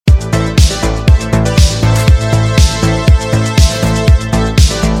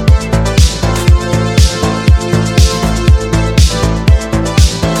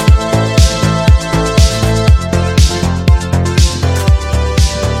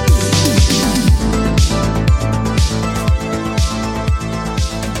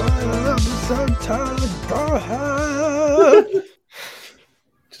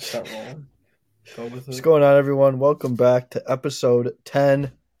What's going on, everyone? Welcome back to episode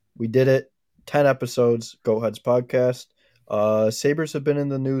 10. We did it. 10 episodes, Go Heads podcast. Sabres have been in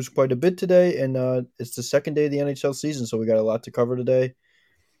the news quite a bit today, and it's the second day of the NHL season, so we got a lot to cover today.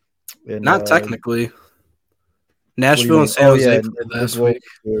 And, Not technically. what do you Nashville mean? and San Oh, Jose yeah, played the last Global week.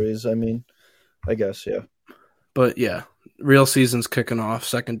 Series. I guess, yeah. But yeah, real season's kicking off,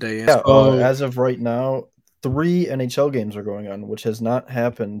 second day. Yeah, So as of right now, 3 NHL games are going on, which has not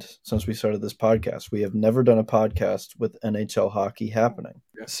happened since we started this podcast. We have never done a podcast with NHL hockey happening.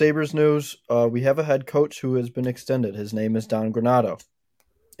 Yeah. Sabres news, we have a head coach who has been extended. His name is Don Granato.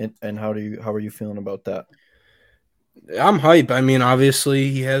 And how are you feeling about that? I'm hype. I mean,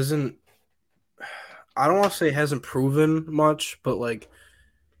 obviously he hasn't – I don't want to say he hasn't proven much, but like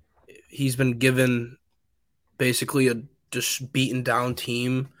he's been given basically a just beaten down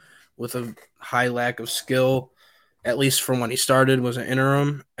team with a high lack of skill, at least from when he started, was an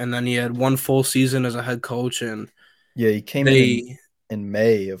interim. And then he had one full season as a head coach. And yeah, he came in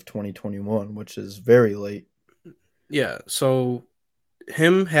May of 2021, which is very late. Yeah, so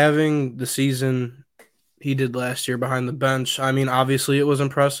him having the season he did last year behind the bench, I mean, obviously it was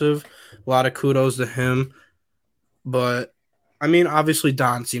impressive. A lot of kudos to him. But, I mean, obviously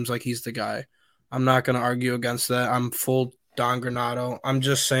Don seems like he's the guy. I'm not going to argue against that. I'm full Don Granato. I'm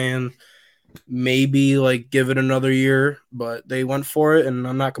just saying maybe, like, give it another year. But they went for it, and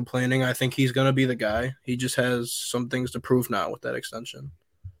I'm not complaining. I think he's going to be the guy. He just has some things to prove now with that extension.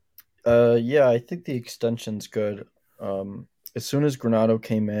 Yeah, I think the extension's good. As soon as Granato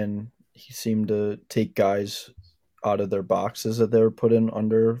came in, he seemed to take guys out of their boxes that they were put in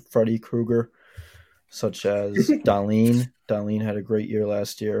under Freddie Krueger, such as Dahlin. Dahlin had a great year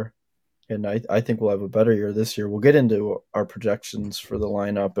last year, and I think we'll have a better year this year. We'll get into our projections for the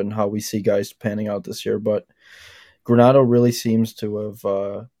lineup and how we see guys panning out this year, but Granato really seems to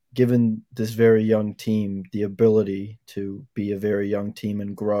have given this very young team the ability to be a very young team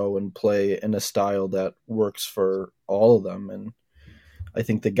and grow and play in a style that works for all of them. And I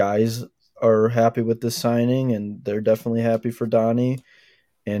think the guys are happy with this signing, and they're definitely happy for Donnie.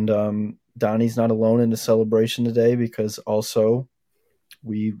 And Donnie's not alone in the celebration today, because also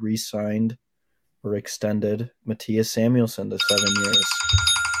we re-signed or extended Matthias Samuelsson to 7 years.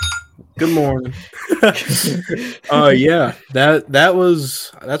 Good morning. Yeah,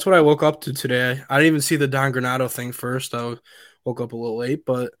 that's what I woke up to today. I didn't even see the Don Granato thing first. I woke up a little late,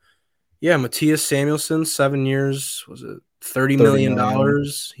 but yeah, Matthias Samuelsson, 7 years, was it $30 million?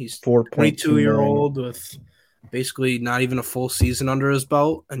 He's 22-year-old with basically not even a full season under his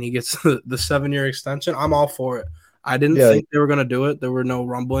belt, and he gets the 7-year extension. I'm all for it. I didn't think they were going to do it. There were no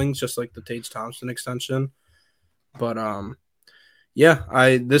rumblings, just like the Tage Thompson extension. But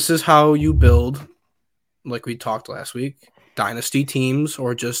yeah, this is how you build, like we talked last week, dynasty teams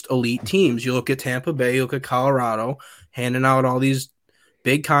or just elite teams. You look at Tampa Bay, you look at Colorado, handing out all these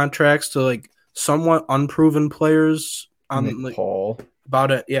big contracts to like somewhat unproven players. Nick Paul.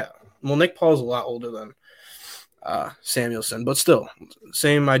 About it, yeah. Well, Nick Paul's a lot older than Samuelsson, but still,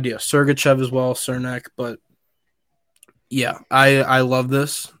 same idea. Sergachev as well, Cernak, but yeah, I love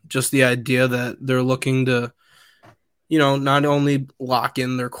this. Just the idea that they're looking to, not only lock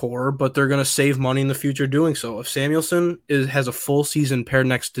in their core, but they're going to save money in the future doing so. If Samuelsson has a full season paired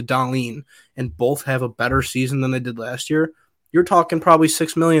next to Dahlin and both have a better season than they did last year, you're talking probably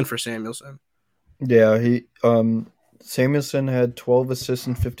 $6 million for Samuelsson. Yeah, Samuelsson had 12 assists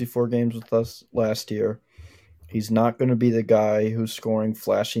in 54 games with us last year. He's not going to be the guy who's scoring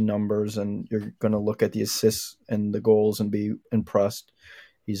flashy numbers and you're going to look at the assists and the goals and be impressed.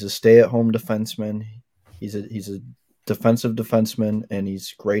 He's a stay-at-home defenseman. He's a defensive defenseman, and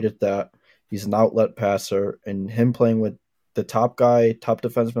he's great at that. He's an outlet passer, and him playing with the top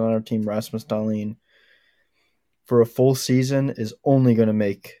defenseman on our team, Rasmus Dahlin, for a full season is only going to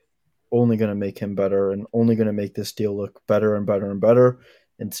make him better, and only going to make this deal look better and better and better.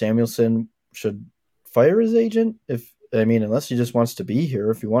 And Samuelsson should fire his agent unless he just wants to be here.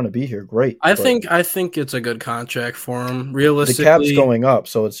 If you want to be here, great. I think it's a good contract for him. Realistically, the cap's going up,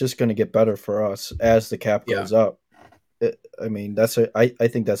 so it's just going to get better for us as the cap goes up. I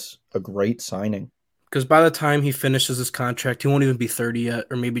think that's a great signing. Because by the time he finishes his contract, he won't even be 30 yet,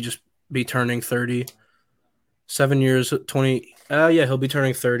 or maybe just be turning 30. 7 years, 20. He'll be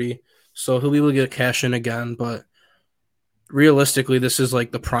turning 30, so he'll be able to get cash in again. But realistically, this is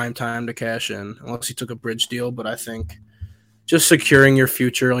like the prime time to cash in, unless he took a bridge deal. But I think just securing your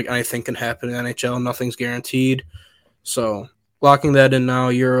future, like anything can happen in NHL. Nothing's guaranteed. So locking that in now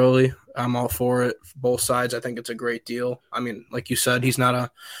a year early, I'm all for it. For both sides, I think it's a great deal. I mean, like you said, he's not a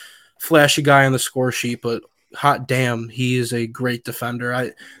flashy guy on the score sheet, but hot damn, he is a great defender.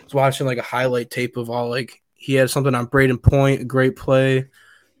 I was watching like a highlight tape of all like he had something on Braden Point, a great play.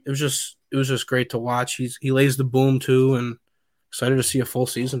 It was just great to watch. He lays the boom too, and excited to see a full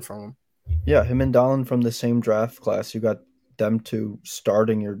season from him. Yeah, him and Dolan from the same draft class. You got them two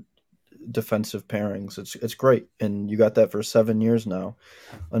starting your defensive pairings. It's great, and you got that for 7 years now.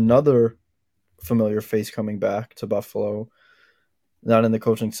 Another familiar face coming back to Buffalo, not in the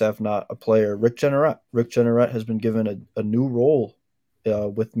coaching staff, not a player. Rick Jeanneret. Rick Jeanneret has been given a new role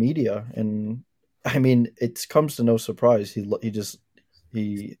with media, and I mean, it comes to no surprise. He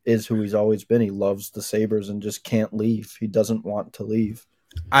is who he's always been. He loves the Sabres and just can't leave. He doesn't want to leave.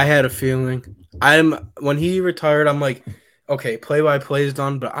 I had a feeling. I'm when he retired, I'm like, okay, play by play is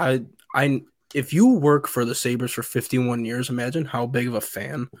done, but I if you work for the Sabres for 51 years, imagine how big of a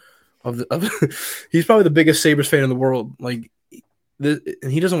fan of he's probably the biggest Sabres fan in the world. Like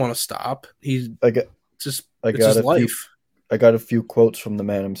and he doesn't want to stop. He's I got just I it's got his a few life. I got a few quotes from the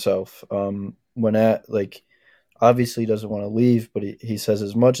man himself. When at like obviously he doesn't want to leave, but he says,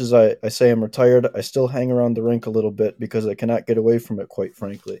 as much as I say I'm retired, I still hang around the rink a little bit because I cannot get away from it, quite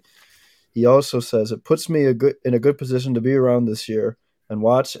frankly. He also says it puts me in a good position to be around this year and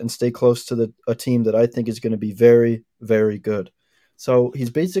watch and stay close to a team that I think is going to be very, very good. So he's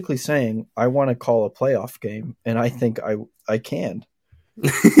basically saying, I want to call a playoff game, and I think I can.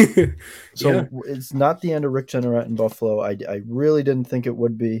 Yeah. So it's not the end of Rick Jeanneret in Buffalo. I really didn't think it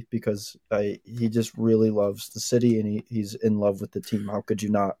would be because he just really loves the city and he's in love with the team. How could you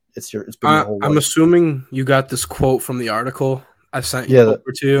not? It's been your whole I'm life. assuming you got this quote from the article I sent Yeah,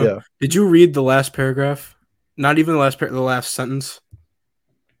 over to you. yeah, Did you read the last paragraph? Not even the last sentence.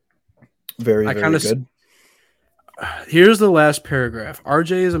 very, I kind very of good. Here's the last paragraph.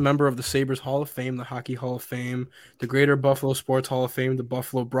 RJ is a member of the Sabres Hall of Fame, the Hockey Hall of Fame, the Greater Buffalo Sports Hall of Fame, the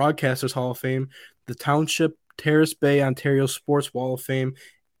Buffalo Broadcasters Hall of Fame, the Township Terrace Bay, Ontario Sports Wall of Fame,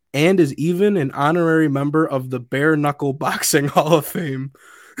 and is even an honorary member of the Bare Knuckle Boxing Hall of Fame.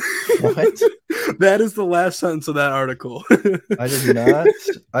 What? That is the last sentence of that article. I did not.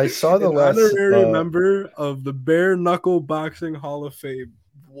 I saw the An last. honorary member of the Bare Knuckle Boxing Hall of Fame.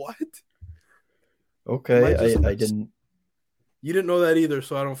 What? Am I Okay, just I didn't. You didn't know that either,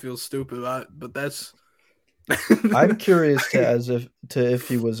 so I don't feel stupid. But that's. I'm curious if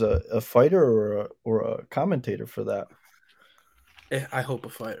he was a fighter or a commentator for that. I hope a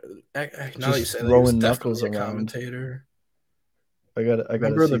fighter. Now that you Just say that, he was throwing definitely knuckles a around. commentator. I gotta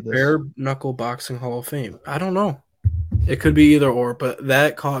Member of see the this. Bare Knuckle Boxing Hall of Fame. I don't know. It could be either or, but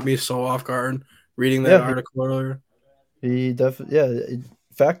that caught me so off guard reading that Yeah, article earlier. he definitely. Yeah,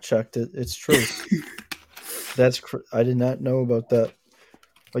 fact checked it. It's true. I did not know about that.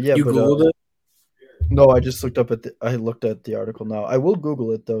 But yeah, You but Googled it? no, I just looked up I looked at the article now. I will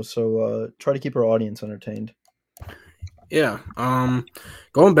Google it though, so try to keep our audience entertained. Yeah.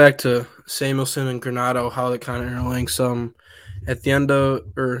 Going back to Samuelson and Granado, how it kind of interlinks. At the end of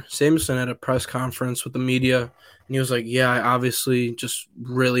or Samuelson had a press conference with the media, and he was like, "Yeah, I obviously just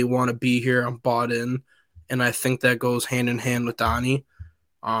really want to be here. I'm bought in, and I think that goes hand in hand with Donnie,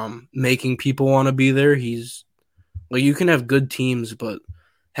 making people want to be there. He's like, you can have good teams, but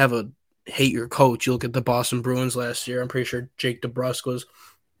have a hate your coach. You look at the Boston Bruins last year. I'm pretty sure Jake DeBrusk was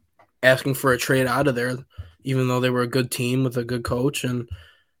asking for a trade out of there, even though they were a good team with a good coach. And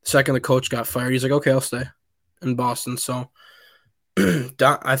the second the coach got fired, he's like, okay, I'll stay in Boston. So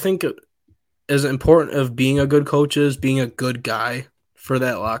I think as important of being a good coach is being a good guy for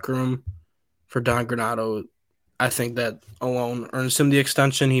that locker room. For Don Granado, I think that alone earns him the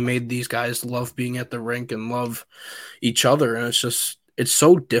extension. He made these guys love being at the rink and love each other, and it's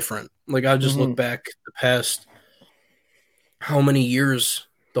so different. Like I just look Hmm. back the past how many years,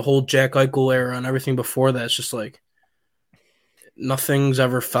 the whole Jack Eichel era and everything before that. It's just like nothing's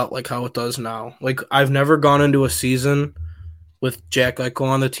ever felt like how it does now. Like I've never gone into a season with Jack Eichel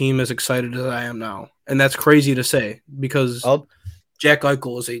on the team as excited as I am now, and that's crazy to say because I'll Jack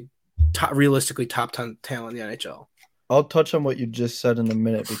Eichel is a realistically top 10 talent in the NHL. I'll touch on what you just said in a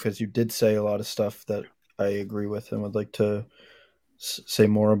minute because you did say a lot of stuff that I agree with and would like to say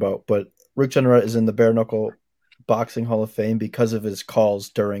more about. But Rick Jeanneret is in the Bare Knuckle Boxing Hall of Fame because of his calls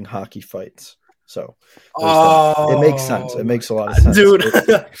during hockey fights. So there's that. It makes sense. Oh It my makes a lot of god, sense. dude!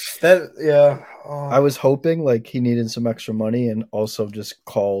 That yeah. I Oh. was hoping like he needed some extra money and also just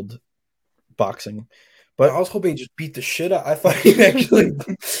called boxing, I but was hoping he just beat the shit out. I thought he actually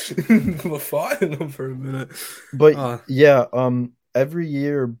fought him for a minute. but Uh, yeah, every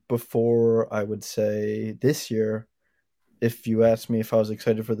year before I would say this year, if you asked me if I was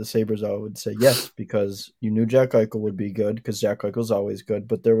excited for the Sabres, I would say yes, because you knew Jack Eichel would be good because Jack Eichel's always good,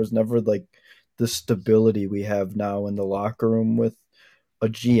 but there was never like the stability we have now in the locker room with a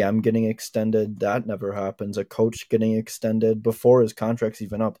GM getting extended. That never happens. A coach getting extended before his contract's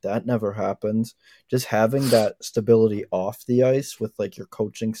even up. That never happens. Just having that stability off the ice with like your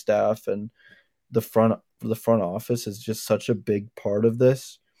coaching staff and the front office is just such a big part of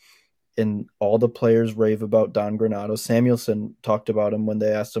this. And all the players rave about Don Granato. Samuelson talked about him when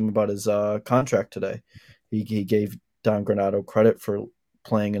they asked him about his contract today. He gave Don Granato credit for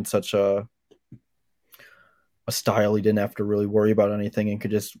playing in such a style he didn't have to really worry about anything and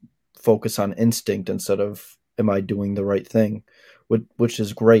could just focus on instinct instead of am I doing the right thing, which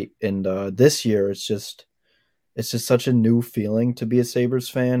is great. And this year it's just such a new feeling to be a Sabres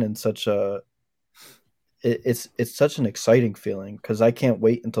fan and it's such an exciting feeling because I can't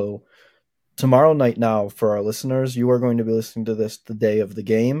wait until tomorrow night. Now for our listeners, you are going to be listening to this the day of the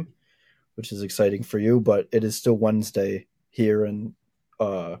game, which is exciting for you, but it is still Wednesday here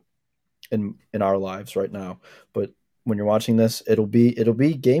uh in our lives right now. But when you're watching this, it'll be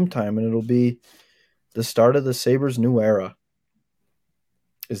game time and it'll be the start of the Sabres new era.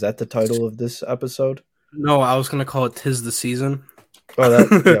 Is that the title of this episode? No, I was gonna call it "Tis the Season." Oh,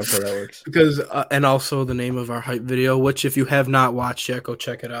 that yeah, okay, that works. Because and also the name of our hype video, which if you have not watched yet, go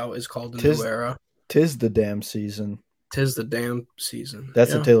check it out, is called "The New Era." Tis the damn season. Tis the damn season.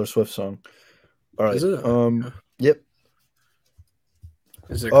 That's yeah. a Taylor Swift song. All right. Is it? Yep.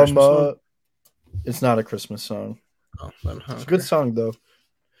 Is it a Christmas song? It's not a Christmas song. Oh, then, okay. It's a good song though.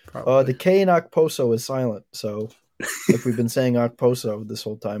 The K in Okposo is silent, so like we've been saying Okposo this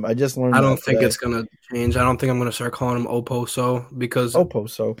whole time. I just learned. I don't think it's gonna change. I don't think I'm gonna start calling him Oposo because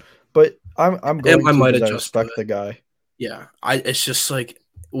Oposo. But I'm going I to might because I adjust respect the guy. Yeah, it's just like,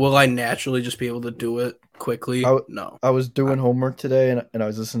 will I naturally just be able to do it quickly? No. I was doing homework today and I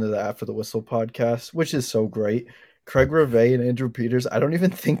was listening to the After the Whistle podcast, which is so great. Craig Revay and Andrew Peters, I don't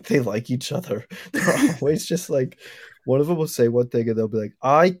even think they like each other. They're always just like, one of them will say one thing and they'll be like,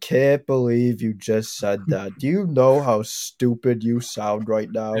 I can't believe you just said that. Do you know how stupid you sound right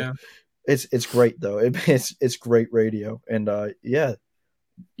now? Yeah. It's great though. It's great radio. And yeah,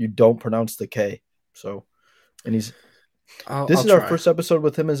 you don't pronounce the K. So, and this is our first episode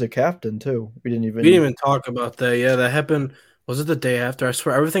with him as a captain too. We didn't even talk about that. Yeah, that happened. Was it the day after? I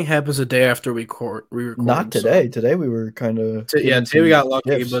swear everything happens the day after we record. Not today. So. Today we were kind of today we got lucky,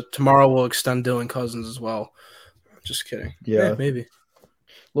 gifts. But tomorrow we'll extend Dylan Cousins as well. Just kidding. Yeah, maybe.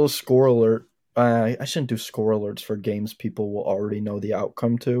 Little score alert. I shouldn't do score alerts for games people will already know the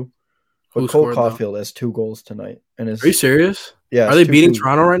outcome to. But Cole Caulfield has 2 goals tonight. And are you serious? Yeah. Are they beating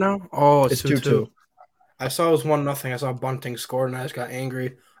Toronto right now? Oh, it's 2-2. I saw it was 1-0. I saw Bunting score and I just got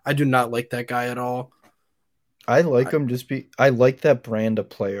angry. I do not like that guy at all. I like him I like that brand of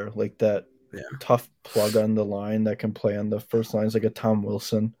player, like that tough plug on the line that can play on the first lines like a Tom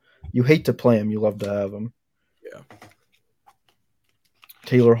Wilson. You hate to play him, you love to have him. Yeah.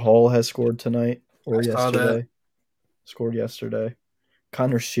 Taylor Hall has scored tonight or yesterday. Scored yesterday.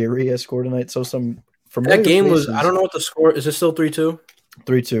 Connor Sheary has scored tonight. So some familiar that game faces. Was I don't know what the score is. It still 3-2?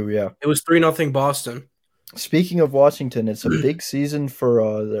 3-2, yeah. It was 3-0 Boston. Speaking of Washington, it's a big season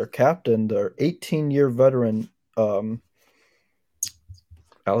for their captain, their 18-year veteran, Alex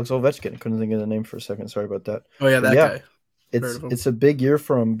Ovechkin. Couldn't think of the name for a second. Sorry about that. Oh, yeah, that guy. It's a big year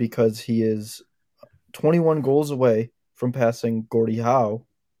for him because he is 21 goals away from passing Gordie Howe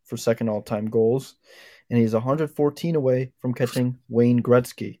for second all-time goals, and he's 114 away from catching Wayne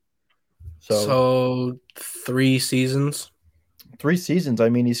Gretzky. So 3 seasons? 3 seasons. I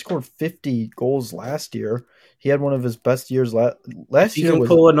mean, he scored 50 goals last year. He had one of his best years last year. If he can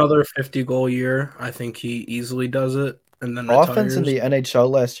pull another 50-goal year, I think he easily does it. And then offense in the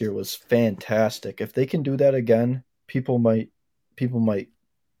NHL last year was fantastic. If they can do that again, people might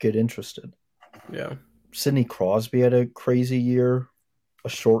get interested. Yeah. Sidney Crosby had a crazy year, a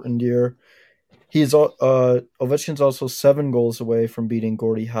shortened year. Ovechkin's also 7 goals away from beating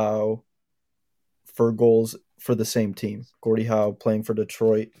Gordie Howe for goals for the same team. Gordie Howe playing for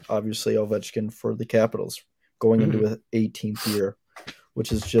Detroit, obviously Ovechkin for the Capitals, going into his 18th year,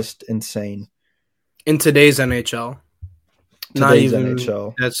 which is just insane. In today's NHL.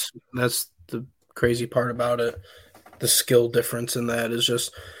 NHL. That's the crazy part about it. The skill difference in that is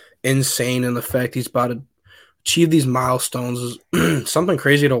just insane, and the fact he's about to achieve these milestones is something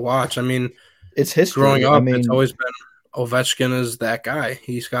crazy to watch. I mean, it's history. Growing up, it's always been Ovechkin is that guy.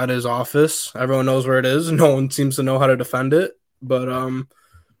 He's got his office. Everyone knows where it is. No one seems to know how to defend it. But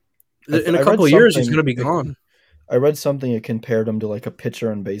in a couple of years, he's going to be gone. I read something that compared him to like a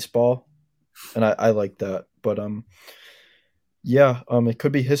pitcher in baseball, and I like that. But it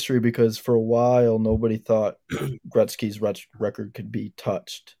could be history because for a while nobody thought Gretzky's record could be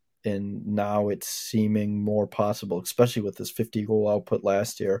touched. and now it's seeming more possible, especially with his 50 goal output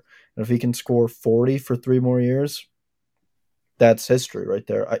last year. And if he can score 40 for 3 more years, that's history right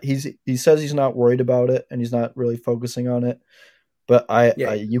there. He says he's not worried about it and he's not really focusing on it, but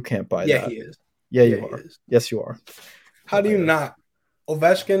Yeah, you can't buy yeah, that. he is. Yeah, Yeah, you he are. is. Yes, you are. How do you not?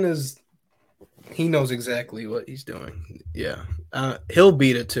 Ovechkin is. He knows exactly what he's doing. Yeah, he'll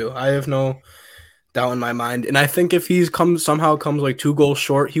beat it too. I have no doubt in my mind. And I think if he's somehow comes like 2 goals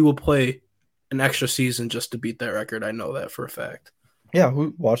short, he will play an extra season just to beat that record. I know that for a fact. Yeah,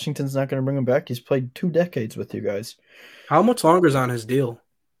 Washington's not going to bring him back. He's played 2 decades with you guys. How much longer is on his deal?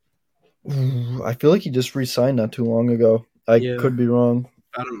 I feel like he just re-signed not too long ago. I Yeah, could be wrong.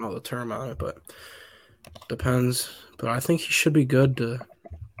 I don't know the term on it, but depends. But I think he should be good to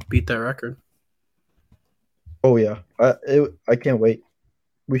beat that record. Oh yeah, I can't wait.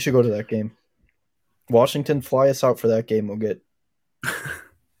 We should go to that game. Washington, fly us out for that game. We'll get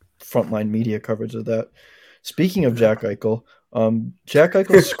frontline media coverage of that. Speaking of Jack Eichel, Jack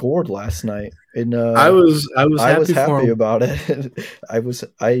Eichel scored last night, and I was I was happy for happy him. about it.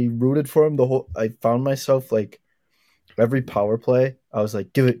 I rooted for him the whole. I found myself like every power play. I was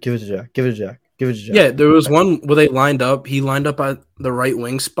like, give it to Jack, give it to Jack, give it to Jack. Yeah, there was one where they lined up. He lined up at the right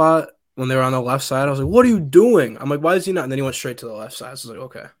wing spot when they were on the left side. I was like, "What are you doing?" I'm like, "Why is he not?" And then he went straight to the left side. So I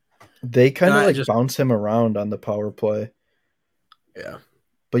was like, "Okay." They And kind of I like just, bounce him around on the power play. yeah,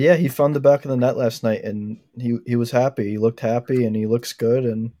 But yeah, he found the back of the net last night, and he was happy. He looked happy, and he looks good,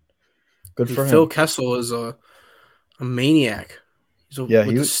 and good and for Phil him. Kessel is a maniac. Yeah,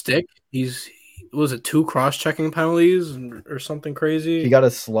 With the stick. He's was it 2 cross-checking penalties or something he crazy got a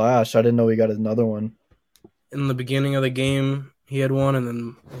slash. I didn't know he got another one. in the beginning of the game. He had one, and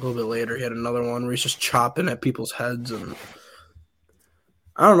then a little bit later he had another one where he's just chopping at people's heads, and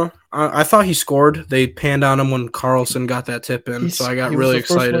I don't know. I thought he scored. They panned on him when Carlson got that tip in, so I got He was really the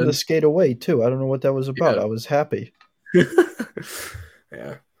first one excited. to skate away too. I don't know what that was about. Yeah, I was happy.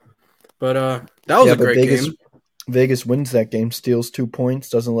 yeah. But that was Yeah, a but great game. Vegas wins that game, steals 2 points,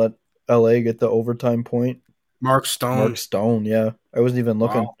 doesn't let LA get the overtime point. Mark Mark Stone. Stone, yeah, I wasn't even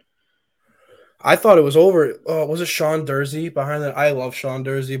looking. Wow. I thought it was over. Oh, was it Sean Dursey behind that? I love Sean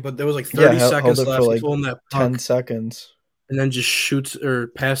Dursey, but there was like Yeah, 30 held seconds it for left. He's like holding that puck 10 seconds. and then just shoots or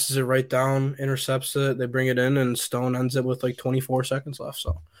passes it right down, intercepts it. They bring it in, and Stone ends it with like 24 seconds left.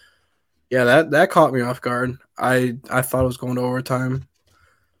 So, yeah, that caught me off guard. I thought it was going to overtime,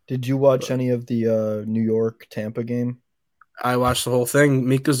 Did you watch but any of the New York Tampa game? I watched the whole thing.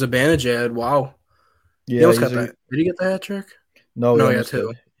 Mika Zibanejad, wow. He Yeah, almost got that. Did he get the hat trick? no, he No, he had almost two.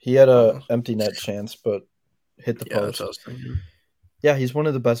 did. He had a Almost. empty net chance, but hit the Yeah, that's what I post. was thinking. Yeah, he's one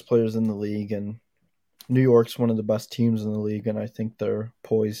of the best players in the league, and New York's one of the best teams in the league, and I think they're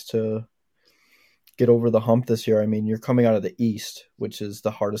poised to get over the hump this year. I mean, you're coming out of the East, which is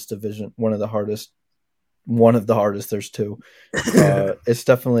the hardest division, one of the hardest. One of the hardest. There's two. It's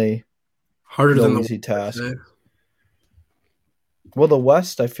definitely Harder than no the easy task. I'd say. Well, the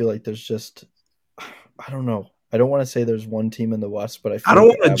West, I feel like there's just, I don't know. I don't want to say there's one team in the West, but I I feel don't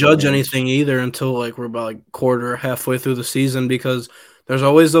like the want to judge Avalanche. anything either until like we're about like quarter, halfway through the season because there's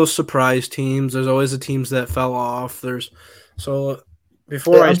always those surprise teams. There's always the teams that fell off. There's so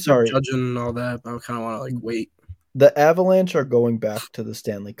before I I'm start sorry. judging all that, I kind of want to like wait. The Avalanche are going back to the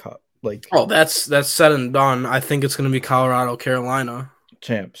Stanley Cup, like Oh, that's said and done. I think it's going to be Colorado, Carolina.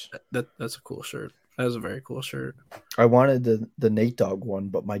 champs. That's a cool shirt. That is a very cool shirt. I wanted the Nate Dogg one,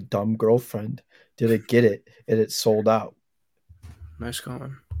 but my dumb girlfriend didn't get it, and it sold out. Nice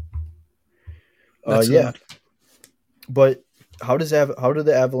going. That's Yeah, but how did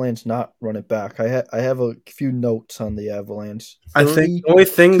the Avalanche not run it back? I have a few notes on the Avalanche. I think Thirty the only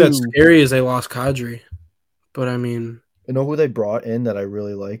thing that's two. scary is they lost Kadri. But I mean, You know who they brought in that I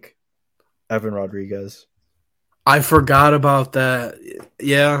really like? Evan Rodriguez. I forgot about that.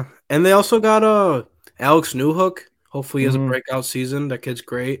 Yeah, and they also got Alex Newhook. Hopefully, he has a Hmm. breakout season. That kid's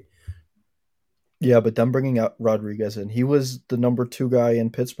great. Yeah, but them bringing out Rodriguez in, he was the number 2 guy in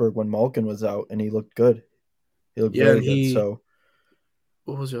Pittsburgh when Malkin was out, and he looked good. He looked Yeah, very and good. he. So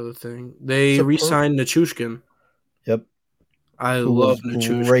What was the other thing? it's They a per. re-signed Nichushkin. Yep, I who love was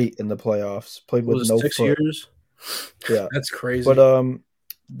Nichushkin. great in the playoffs. Played What with was it, no six foot. years? Yeah, That's but crazy.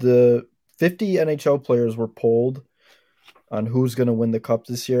 the 50 NHL players were polled on who's going to win the cup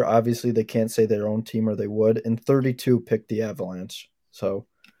this year. Obviously, they can't say their own team or they would, and 32 picked the Avalanche. So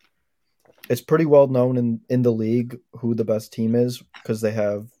it's pretty well known in the league who the best team is because they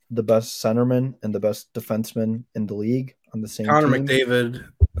have the best centerman and the best defenseman in the league on the same Connor team. McDavid.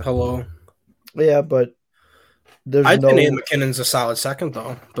 Hello. Yeah, but there's I'd say Nate no. McKinnon's a solid second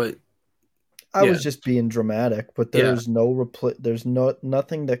though, but I Yeah, was just being dramatic, but yeah, there's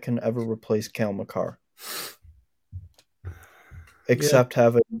nothing that can ever replace Cal McCarr yeah. except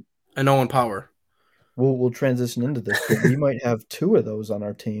having. And Owen Power. We'll transition into this, but we might have two of those on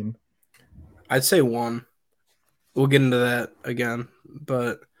our team. I'd say one. We'll get into that again,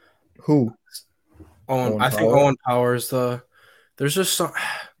 but Who? Owen. Owen I think Power? Owen Power is the. There's just some.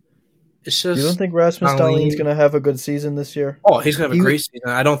 It's You don't just think Rasmus Dahlin's Darlene. going to have a good season this year? Oh, he's gonna have a He great season.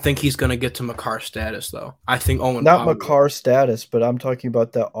 I don't think he's gonna get to McCarr status though. I think Owen Not Power. McCarr status, but I'm talking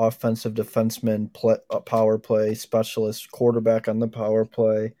about that offensive defenseman, power play specialist, quarterback on the power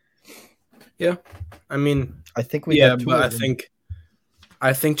play. Yeah, I mean, I think we yeah, have two but I of them.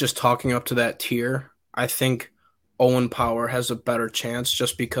 think just talking up to that tier, I think Owen Power has a better chance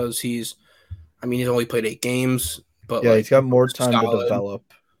just because he's. I mean, he's only played 8 games, but Yeah, like he's got more time to solid, develop.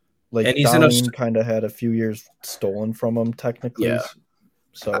 Like and he's in a. Dahlin kind of had a few years stolen from him technically. Yeah,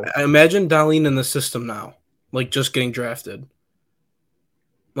 So I imagine Darlene in the system now, like just getting drafted.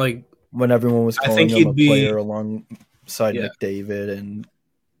 Like when everyone was I think calling him a he'd be. player alongside Yeah, McDavid and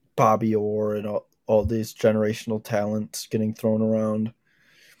Bobby Orr and all these generational talents getting thrown around.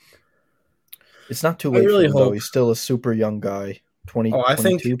 It's not too I late for really him, though. hope. He's still a super young guy, Oh, 22, I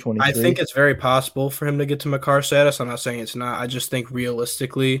think 23. it's very possible for him to get to McCarr status. I'm not saying it's not. I just think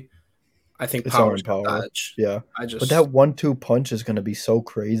realistically, I think It's Power's Owen got the Power. edge. Yeah. I But just that 1-2 punch is going to be so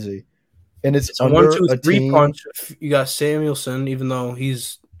crazy. And it's it's a one, under two, a three team. punch. If you got Samuelson, even though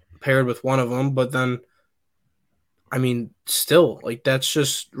he's paired with one of them, but then I mean, still like that's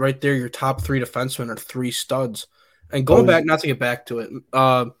just right there. Your top three defensemen are three studs. And I going back, was, not to get back to it,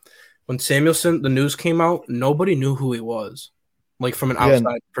 when Samuelson, the news came out, nobody knew who he was. Like from an yeah,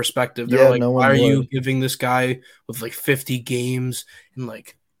 outside perspective, they were yeah, like, no "Why one are you would. giving this guy with like 50 games and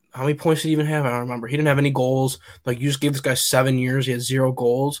like how many points did he even have? I don't remember. He didn't have any goals. Like you just gave this guy 7 years, he had 0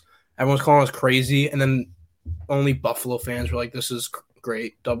 goals. Everyone's calling us crazy, and then only Buffalo fans were like, "This is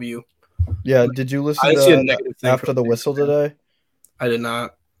great, W." Yeah, did you I listen didn't see a to negative thing from after the whistle fans. today? I did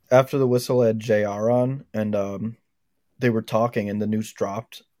not. After the whistle, I had JR on, and they were talking, and the news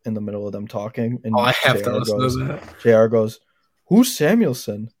dropped in the middle of them talking, Oh, I and have to listen to that. JR goes, "Who's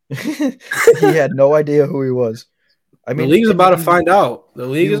Samuelson?" He had no idea who he was. I The mean, league's about to find out. The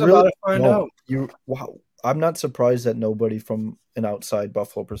league you is about really to find no, out. you wow. I'm not surprised that nobody from an outside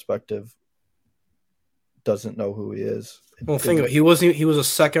Buffalo perspective doesn't know who he is. Well, think of it. He was a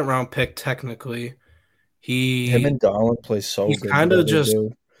second round pick technically. Him He and Donald play so he's good kind of together, just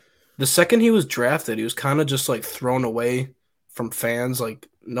dude. the second he was drafted, he was kind of just like thrown away from fans. Like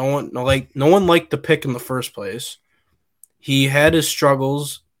no one liked the pick in the first place. He had his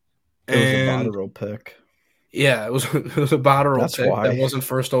struggles, It was a and Botterill pick. yeah, it was a Botterill That's pick that why. wasn't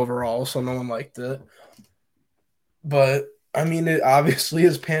first overall, so no one liked it. But I mean, it obviously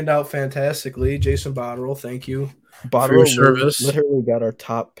has panned out fantastically. Jason Botterill, thank you for your Botterill service. literally got our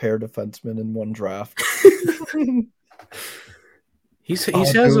top pair defenseman in one draft. He Oh,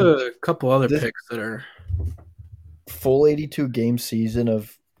 has dude, a couple other this picks that are. full 82 game season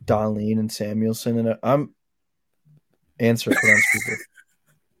of Dahlin and Samuelson, and I'm answer put on speaker.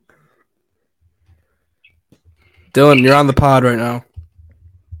 Dylan, you're on the pod right now.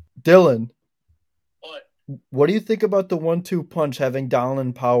 Dylan, What? what do you think about the 1-2 punch having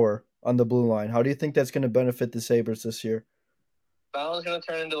Dahlin Power on the blue line? How do you think that's going to benefit the Sabres this year? Fallon's gonna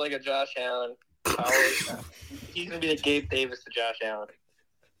turn into like a Josh Allen. He's gonna be the Gabe Davis to Josh Allen.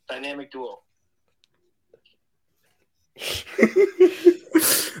 Dynamic duo.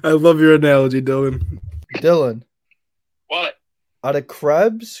 I love your analogy, Dylan. Dylan, What? out of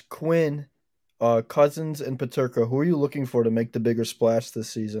Krebs, Quinn, Cousins, and Paterka, who are you looking for to make the bigger splash this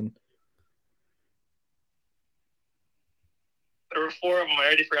season? There were four of them. I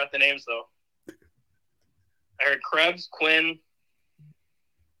already forgot the names though. I heard Krebs, Quinn,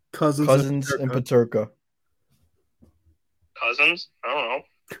 Cousins And Paterka. Cousins. I don't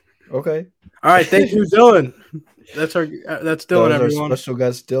know. Okay. All right, thank you, Dylan. That's Dylan. That was Everyone. our special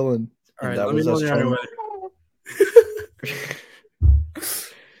guest, Dylan. All And right, that let me was know us when you're on trying. your way.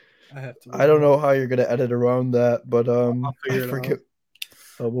 I don't know how you're gonna edit around that, but I'll I figure it forget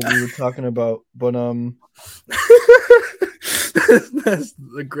what out. we were talking about. But That's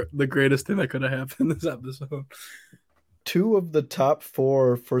the greatest thing that could have happened this episode. 2 of the top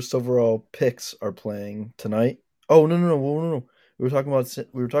 4 first overall picks are playing tonight. Oh no! We were talking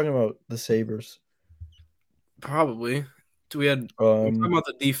about the Sabres. Probably. We're talking about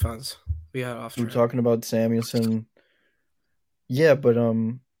the defense. We had off We were track. talking about Samuelson. Yeah, but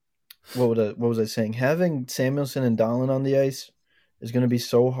what was I saying? Having Samuelson and Dahlin on the ice is going to be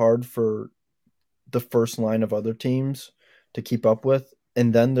so hard for the first line of other teams to keep up with.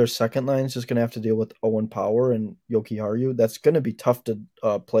 and then their second line is just going to have to deal with Owen Power and Yoki Haru. That's going to be tough to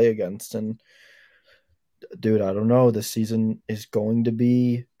play against. And dude, I don't know. This season is going to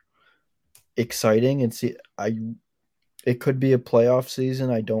be exciting, and see, it could be a playoff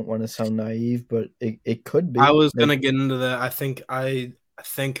season. I don't want to sound naive, but it could I be. was Like, gonna get into that. I think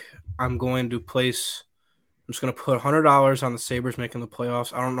I'm going to place. I'm just gonna put $100 on the Sabres making the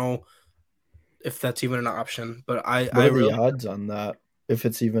playoffs. I don't know if that's even an option, but what I are the really odds on that? If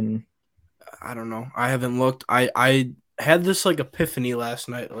it's even I don't know. I haven't looked. I had this like epiphany last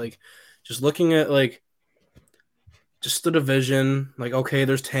night, like just looking at like just the division. Like, okay,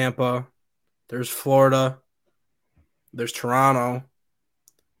 there's Tampa, there's Florida, there's Toronto,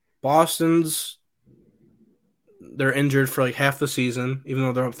 Boston's. They're injured for like half the season, even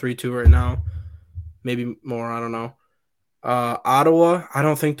though they're up 3-2 right now. Maybe more. I don't know. Ottawa, I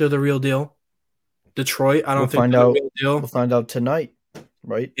don't think they're the real deal. Detroit, I we'll don't think find they're the out. real We'll deal. find out tonight,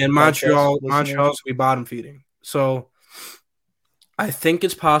 right? And Podcast Montreal's listeners. gonna be bottom feeding. So I think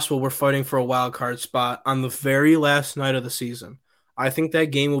it's possible we're fighting for a wild card spot on the very last night of the season. I think that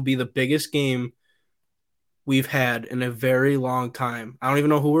game will be the biggest game we've had in a very long time. I don't even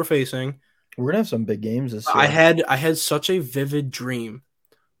know who we're facing. We're gonna have some big games this I year. had I had such a vivid dream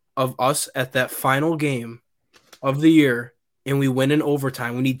of us at that final game of the year, and we win in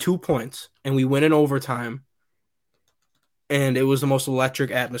overtime. We need 2 points, and we win in overtime. And it was the most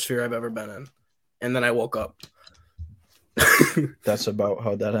electric atmosphere I've ever been in. And then I woke up. That's about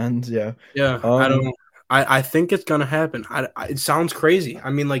how that ends. Yeah. Yeah, I Um, don't. I think it's gonna happen. It sounds crazy. I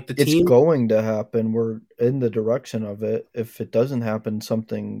mean, like the it's team. going to happen. We're in the direction of it. If it doesn't happen,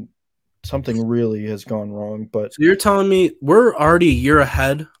 something really has gone wrong. But So you're telling me we're already a year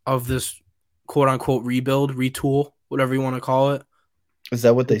ahead of this quote unquote rebuild, retool, whatever you want to call it. is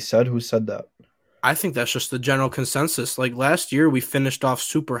that what they said? Who said that? I think that's just the general consensus. Like last year, we finished off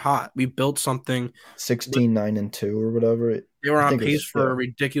super hot. We built something. 16-9-2 or whatever. They were I on think pace it's for a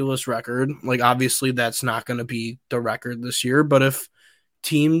ridiculous record. Like obviously, that's not going to be the record this year. But if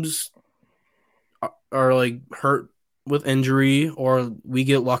teams are like hurt with injury, or we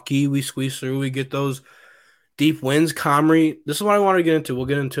get lucky, we squeeze through, we get those deep wins. Comrie, this is what I want to get into. We'll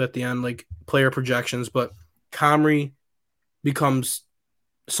get into at the end, like player projections. But Comrie becomes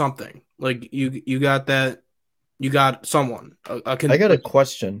something. Like you got that. You got someone. I got a Like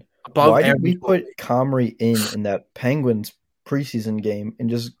question. above Why did we average. put Comrie in that Penguins preseason game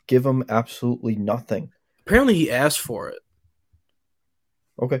and just give him absolutely nothing? Apparently, he asked for it.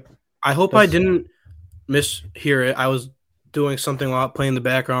 Okay, I hope I that's didn't mishear it. I was doing something while playing in the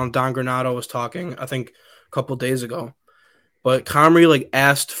background. Don Granato was talking, I think, a couple days ago. But Comrie like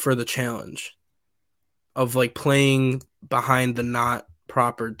asked for the challenge of like playing behind the not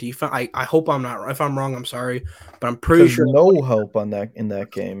proper defense. I hope I'm not. If I'm wrong, I'm sorry, but I'm pretty because sure no help on that in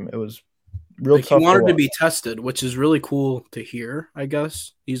that game. It was real like he tough to wanted to watch. be tested, which is really cool to hear. I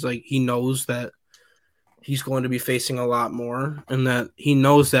guess he's like he knows that he's going to be facing a lot more, and that he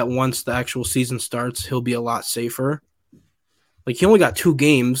knows that once the actual season starts, he'll be a lot safer. Like he only got 2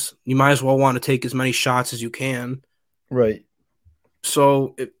 games. You might as well want to take as many shots as you can. Right.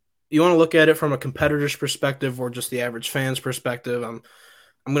 So if you want to look at it from a competitor's perspective or just the average fan's perspective, I'm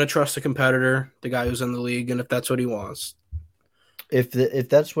going to trust the competitor, the guy who's in the league, and if that's what he wants. If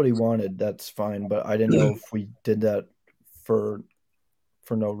that's what he wanted, that's fine. But I didn't know if we did that for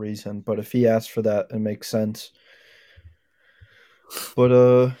no reason. But if he asked for that, it makes sense.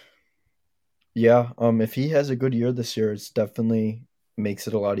 But yeah. If he has a good year this year, it's definitely makes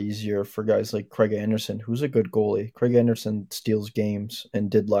it a lot easier for guys like Craig Anderson, who's a good goalie. Craig Anderson steals games and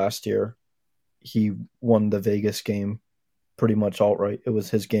did last year. He won the Vegas game pretty much outright. It was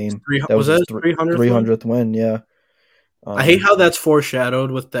his game. That Was was that his his 300th one? 300th win. Yeah. I hate how that's foreshadowed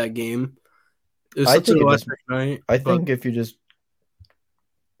with that game. It was I such an think it just. electric night. I But think if you just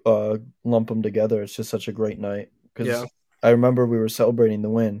lump them together, it's just such a great night. yeah, Because I remember we were celebrating the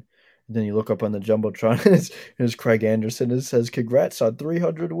win. And then you look up on the jumbotron, and it's Craig Anderson. It says, "Congrats on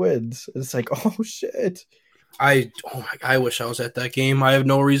 300 wins." It's like, oh shit. I wish I was at that game. I have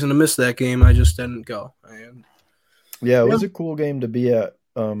no reason to miss that game. I just didn't go. Yeah, it Yeah. was a cool game to be at.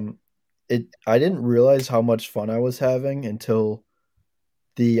 I didn't realize how much fun I was having until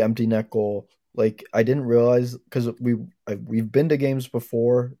the empty net goal. Like I didn't realize because we've been to games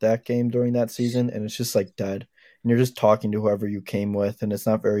before that game during that season, and it's just like dead, and you're just talking to whoever you came with, and it's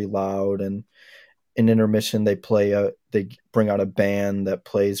not very loud. And in intermission, they bring out a band that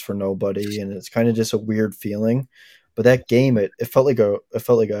plays for nobody, and it's kind of just a weird feeling. But that game, it felt like a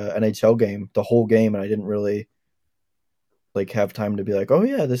NHL game the whole game, and I didn't really like have time to be like, oh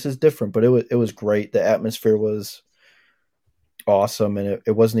yeah, this is different. But it was great. The atmosphere was awesome, and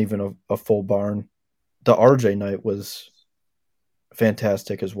it wasn't even a full barn. The RJ night was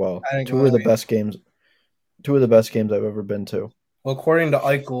fantastic as well. I ain't Two gonna of the lie. best games. Two of the best games I've ever been to. Well, according to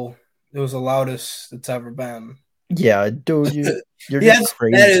Eichel, it was the loudest it's ever been. Yeah, dude, you're just Yes, that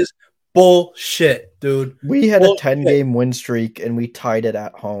crazy. is bullshit, dude. We had a Bullshit. 10-game win streak and we tied it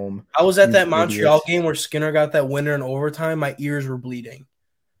at home. I was at You that Montreal idiots. game where Skinner got that winner in overtime. My ears were bleeding.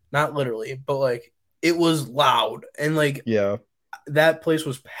 Not literally, but like it was loud and like Yeah. that place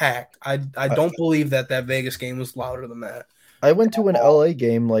was packed. I don't believe that Vegas game was louder than that. I went to an LA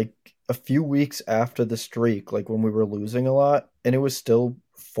game like a few weeks after the streak, like when we were losing a lot, and it was still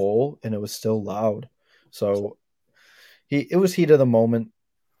full and it was still loud. So it was heat of the moment.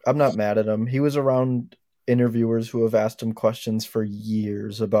 I'm not mad at him. He was around interviewers who have asked him questions for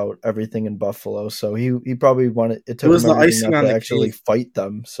years about everything in Buffalo. So he probably wanted it It took was him the everything icing not on to the actually cake. fight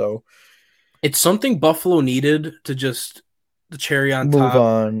them. So It's something Buffalo needed to just the cherry on move top,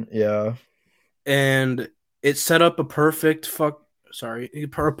 on. Yeah. and it set up a perfect a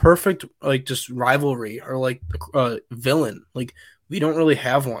perfect like just rivalry or like villain. Like we don't really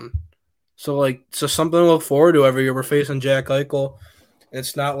have one, so something to look forward to every year. We're facing Jack Eichel.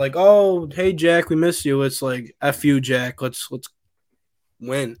 It's not like, oh, hey Jack, we miss you. It's like, F you, Jack. Let's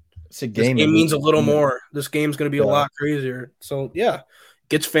win. It's a This game game and means a little more. This game's going to be a yeah. lot crazier. So yeah,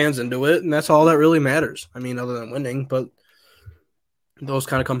 gets fans into it, and that's all that really matters. I mean, other than winning, but those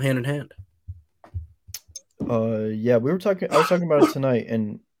kind of come hand in hand. Yeah, we were talking. I was talking about it tonight,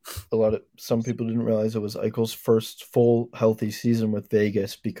 and some people didn't realize it was Eichel's first full healthy season with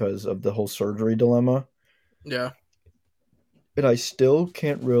Vegas because of the whole surgery dilemma. Yeah, And I still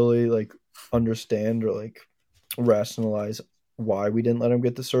can't really like understand or like rationalize why we didn't let him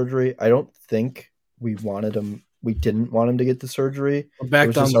get the surgery. I don't think we wanted him. We didn't want him to get the surgery. we're It back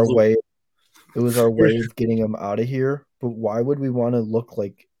was down just the our loop. way. It was our way of getting him out of here. But why would we want to look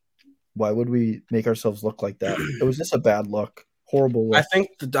like? Why would we make ourselves look like that? It was just a bad look, horrible I look. think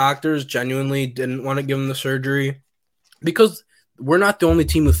the doctors genuinely didn't want to give him the surgery because we're not the only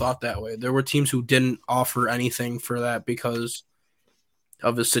team who thought that way. There were teams who didn't offer anything for that because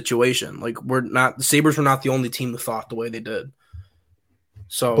of his situation. Like the Sabres were not the only team who thought the way they did. But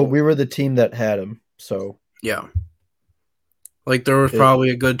So we were the team that had him. So yeah. Like there was it, probably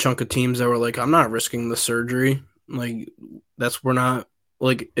a good chunk of teams that were like, I'm not risking the surgery. Like we're not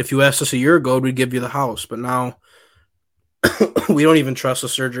like if you asked us a year ago, we'd give you the house. But now we don't even trust the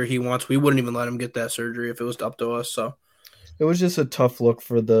surgery he wants. We wouldn't even let him get that surgery if it was up to us. So it was just a tough look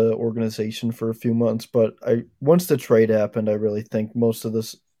for the organization for a few months. But once the trade happened, I really think most of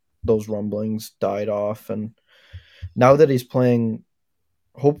those rumblings died off. And now that he's playing,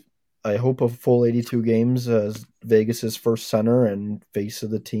 I hope a full 82 games as Vegas's first center and face of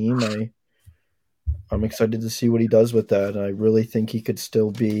the team. I'm excited to see what he does with that. And I really think he could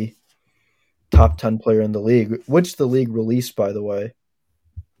still be top 10 player in the league, which the league released, by the way.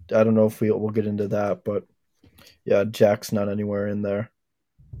 I don't know if we'll get into that, but yeah, Jack's not anywhere in there.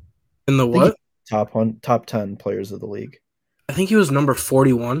 in the I think what? top 10 players of the league. I think he was number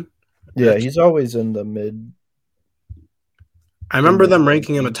 41. Yeah, he's always in the mid. I remember them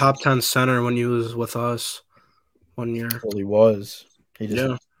ranking him a rankings. top 10 center when he was with us one year. Well, he was. He just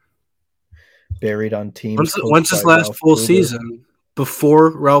Yeah. buried on teams. When's coached his by last Ralph full Kruger. season?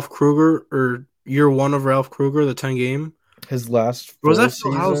 Before Ralph Kruger or year one of Ralph Kruger, the 10 game? His last Or was full that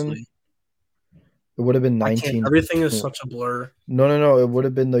Phil season, Housley? it would have been I can't. 19. Everything is such a blur. No. It would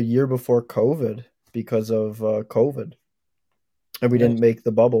have been the year before COVID because of COVID. And we didn't make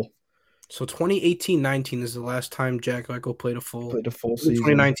the bubble. So 2018-19 is the last time Jack Eichel played a full Season.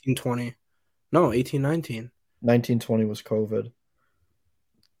 2019-20. No, 18-19. 1920 was COVID.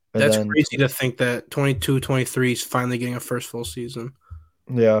 And That's then, crazy to think that 22-23 is finally getting a first full season.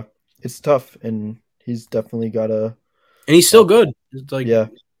 yeah, it's tough. And he's definitely got a. And he's still good. It's like, yeah.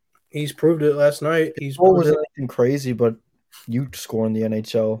 He's proved it last night. His goal wasn't anything crazy, but you score in the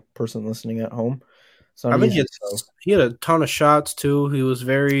NHL, person listening at home. It's not easy. He had a ton of shots, too. He was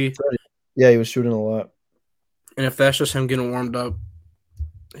very. Yeah, he was shooting a lot. And if that's just him getting warmed up,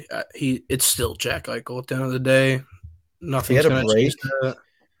 it's still Jack Eichel at the end of the day. Nothing's going to change that.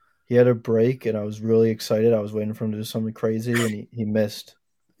 He had a break, and I was really excited. I was waiting for him to do something crazy, and he missed.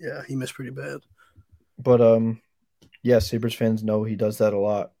 Yeah, he missed pretty bad. But, yeah, Sabres fans know he does that a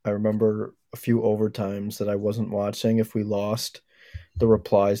lot. I remember a few overtimes that I wasn't watching. If we lost, the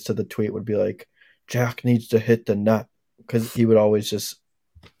replies to the tweet would be like, Jack needs to hit the net, because he would always just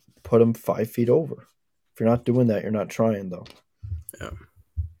put him 5 feet over. If you're not doing that, you're not trying, though. Yeah.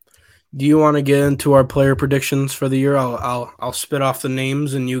 Do you want to get into our player predictions for the year? I'll spit off the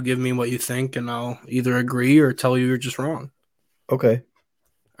names and you give me what you think, and I'll either agree or tell you you're just wrong. Okay.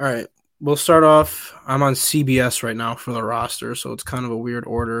 All right. We'll start off. I'm on CBS right now for the roster, so it's kind of a weird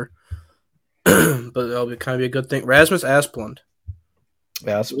order. But that'll be kind of be a good thing. Rasmus Asplund.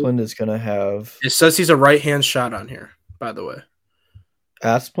 Asplund is going to have. It says he's a right-hand shot on here, by the way.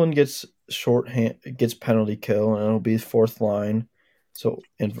 Asplund gets penalty kill, and it'll be fourth line. So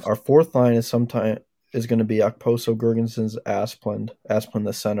our fourth line is going to be Okposo, Gergenson's Asplund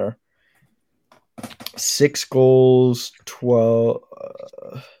the center. 6 goals,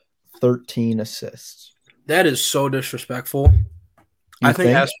 13 assists. That is so disrespectful. I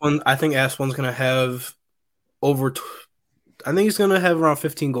think Asplund's going to have over. I think he's going to have around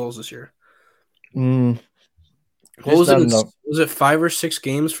 15 goals this year. What was it? Was it 5 or 6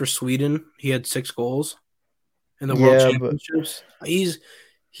 games for Sweden? He had 6 goals in the World Championships.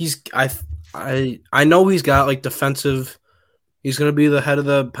 I know he's got like defensive. He's going to be the head of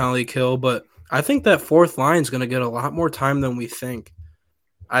the penalty kill, but I think that fourth line is going to get a lot more time than we think.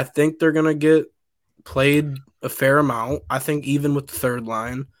 I think they're going to get played a fair amount. I think even with the third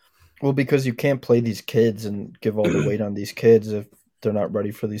line. Well, because you can't play these kids and give all the weight on these kids if they're not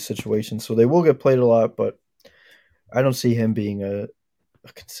ready for these situations. So they will get played a lot, but I don't see him being a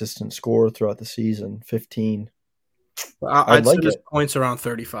consistent scorer throughout the season. 15. I'd like his points around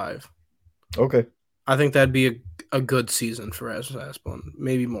 35. Okay. I think that'd be a good season for Rasmus Asplund.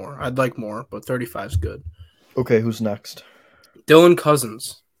 Maybe more. I'd like more, but 35 is good. Okay, who's next? Dylan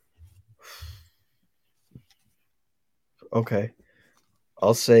Cousins. Okay.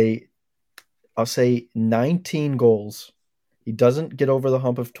 I'll say 19 goals. He doesn't get over the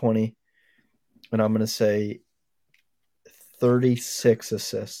hump of 20. And I'm going to say 36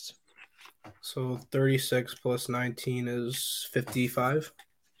 assists. So 36 plus 19 is 55.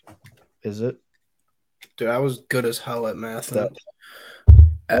 Is it? Dude, I was good as hell at math. That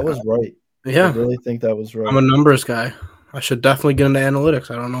was right. Yeah. I really think that was right. I'm a numbers guy. I should definitely get into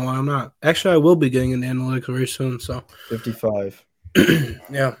analytics. I don't know why I'm not. Actually, I will be getting into analytics very soon. So 55.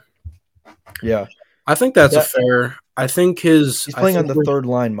 Yeah. Yeah. I think that's a fair. I think he's playing on the third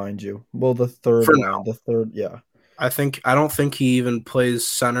line, mind you. Well, the third for line. Now. The third, yeah. I don't think he even plays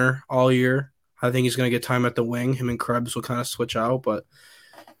center all year. I think he's going to get time at the wing. Him and Krebs will kind of switch out, but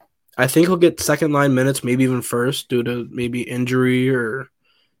I think he'll get second line minutes, maybe even first, due to maybe injury or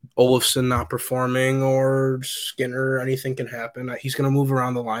Olofsson not performing or Skinner. Anything can happen. He's going to move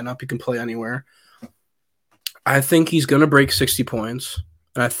around the lineup. He can play anywhere. I think he's going to break 60 points,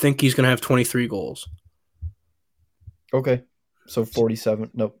 and I think he's going to have 23 goals. Okay. So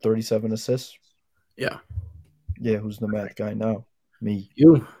 37 assists? Yeah. Yeah, who's the math guy now? Me.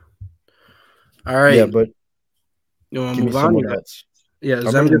 You. All right. Yeah, but you want to give move me on? someone else. Yeah,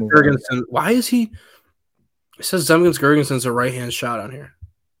 Zemgus Girgensson. Why is he? It says Zemgus Girgensson's a right-hand shot on here.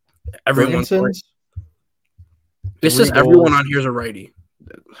 Everyone's right. It says everyone on here is a righty.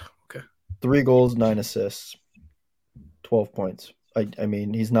 Okay. 3 goals, 9 assists, 12 points. I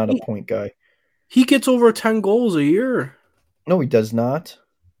mean, he's not a point guy. He gets over 10 goals a year. No, he does not.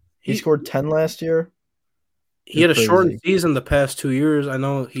 He scored 10 last year. He had a shortened season the past 2 years. I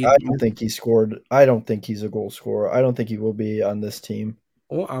know he. I don't think he scored. I don't think he's a goal scorer. I don't think he will be on this team.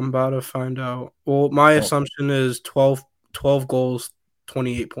 Well, I'm about to find out. Well, my assumption is 12 goals,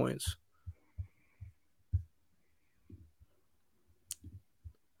 28 points.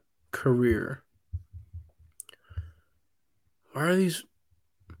 Career. Why are these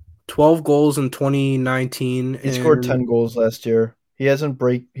 12 goals in 2019? He scored 10 goals last year. He hasn't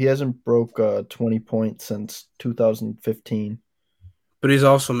broke 20 points since 2015. But he's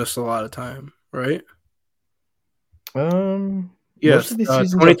also missed a lot of time, right? Yes.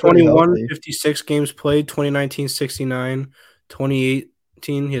 2021, 56 games played. 2019, 69.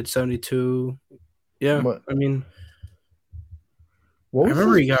 2018, he had 72. Yeah, I mean, what was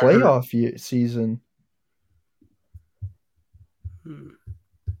his playoff season?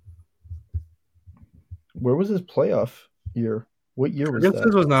 Where was his playoff year? What year was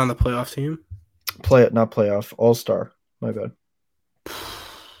that? Was not on the playoff team. Not playoff. All-Star. My bad.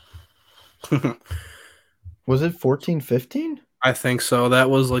 Was it 14-15? I think so. That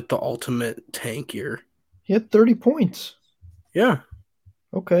was like the ultimate tank year. He had 30 points. Yeah.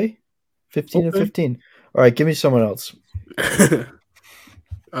 Okay. 15-15. All right, give me someone else.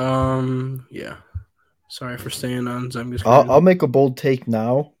 Yeah. Sorry for staying on Zemgus. I'll make a bold take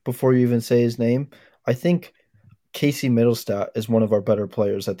now before you even say his name. I think Casey Middlestat is one of our better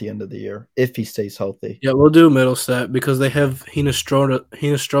players at the end of the year if he stays healthy. Yeah, we'll do Middlestat because they have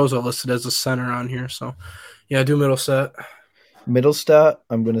Hinostroza listed as a center on here. So, yeah, do Middlestat. Middlestat,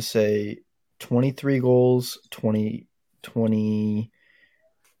 I'm going to say 23 goals, 20 20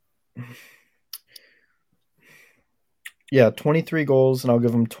 Yeah, 23 goals, and I'll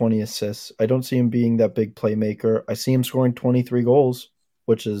give him 20 assists. I don't see him being that big playmaker. I see him scoring 23 goals,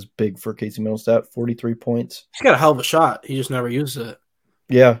 which is big for Casey Middlestat, 43 points. He's got a hell of a shot. He just never uses it.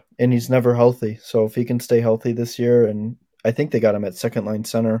 Yeah, and he's never healthy. So if he can stay healthy this year, and I think they got him at second line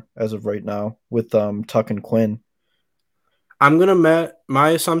center as of right now with Tuck and Quinn. I'm gonna my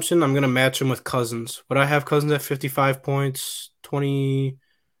assumption. I'm gonna match him with Cousins. Would I have Cousins at 55 points, 22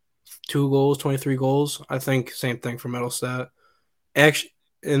 goals, 23 goals? I think same thing for Middlestat. Actually,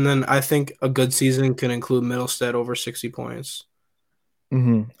 and then I think a good season can include Middlestat over 60 points.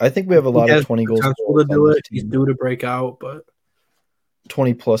 I think we have a He lot of has 20 goal potential to scorers on do this it. He's team. due to break out, but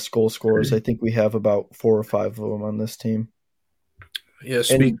 20 plus goal scorers. I think we have about 4 or 5 of them on this team. yeah.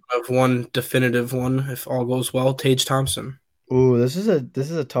 Speaking of one definitive one, if all goes well, Tage Thompson. Ooh, this is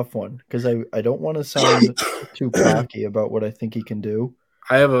a tough one because I don't want to sound too cocky about what I think he can do.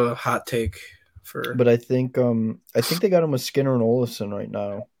 I have a hot take for, but I think they got him with Skinner and Olafson right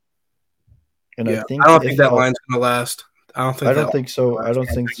now, and I yeah. think I don't think if that line's gonna last. I don't think so. I don't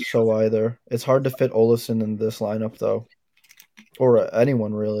think so either. It's hard to fit Olafson in this lineup though, or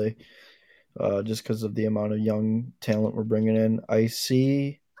anyone really, just because of the amount of young talent we're bringing in. I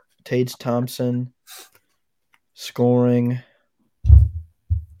see Tage Thompson scoring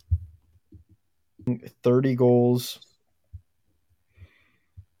 30 goals.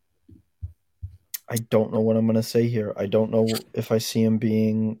 I don't know what I'm going to say here. I don't know if I see him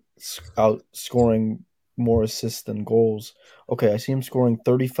being out scoring more assists than goals. Okay, I see him scoring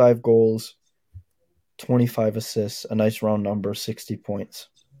 35 goals, 25 assists, a nice round number, 60 points.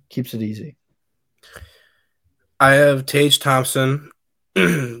 Keeps it easy. I have Tage Thompson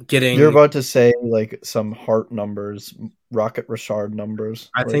getting. You're about to say like some Hart numbers, Rocket Richard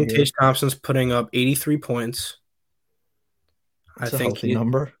numbers. I think Tage Thompson's putting up 83 points. That's a healthy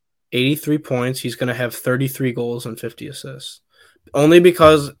number. 83 points. He's going to have 33 goals and 50 assists. Only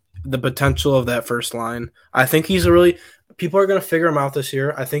because the potential of that first line. I think people are going to figure him out this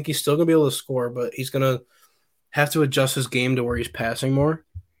year. I think he's still going to be able to score, but he's going to have to adjust his game to where he's passing more.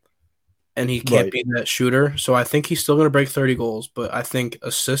 And he can't be that shooter. So I think he's still going to break 30 goals, but I think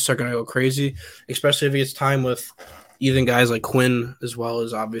assists are going to go crazy, especially if he gets time with even guys like Quinn as well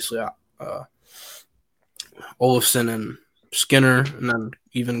as obviously Olafson and Skinner, and then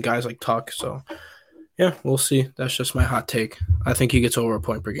even guys like Tuck. So, yeah, we'll see. That's just my hot take. I think he gets over a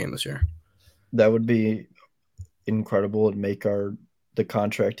point per game this year. That would be incredible. It'd make the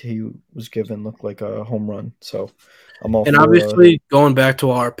contract he was given look like a home run. So, I'm all. And obviously, going back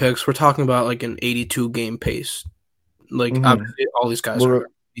to our picks, we're talking about like an 82 game pace. Like obviously, all these guys are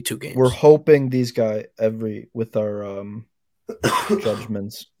 82 games. We're hoping these guys with our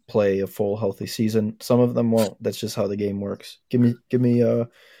judgments play a full healthy season. Some of them won't. That's just how the game works. Give me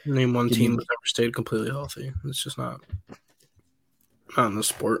name one team that's ever stayed completely healthy. It's just not in the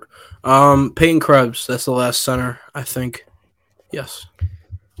sport. Peyton Krebs, that's the last center, I think. Yes.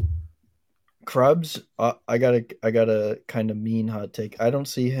 Krebs, I got a kind of mean hot take. I don't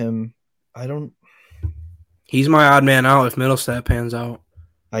see him. He's my odd man out if Middlestat pans out.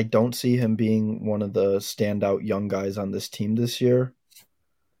 I don't see him being one of the standout young guys on this team this year.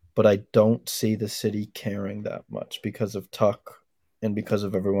 But I don't see the city caring that much because of Tuck and because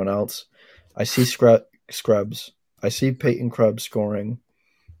of everyone else. I see Scrubs. I see Peyton Krebs scoring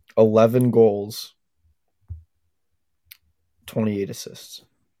 11 goals, 28 assists.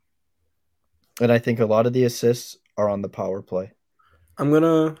 And I think a lot of the assists are on the power play. I'm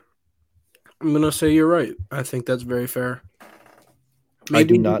gonna say you're right. I think that's very fair. I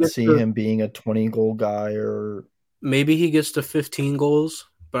do not see him being a 20-goal guy, or maybe he gets to 15 goals.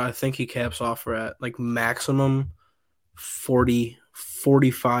 But I think he caps off at like maximum 40,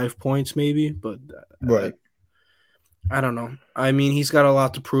 45 points maybe. But right. I don't know. I mean, he's got a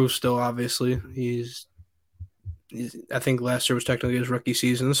lot to prove still, obviously. He's I think last year was technically his rookie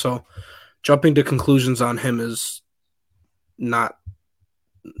season. So jumping to conclusions on him is not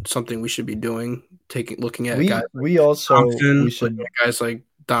something we should be doing. Looking at guys we should guys like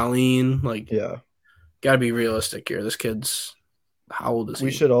Darlene. Yeah. Got to be realistic here. This kid's... How old is he?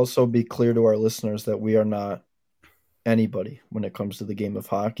 We should also be clear to our listeners that we are not anybody when it comes to the game of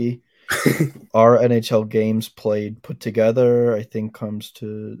hockey. Our NHL games put together, I think, comes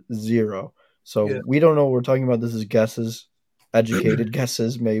to 0. So we don't know what we're talking about. This is guesses, educated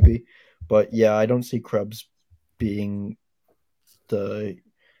guesses maybe. But yeah, I don't see Krebs being the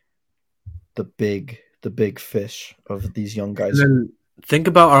big fish of these young guys. And then think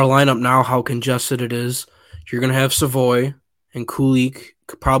about our lineup now, how congested it is. You're going to have Savoy and Kulik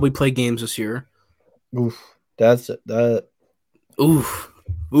could probably play games this year. Oof. That's it. Oof.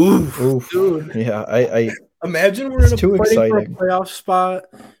 Dude. Yeah, Imagine we're It's in a too fighting for a exciting. playoff spot.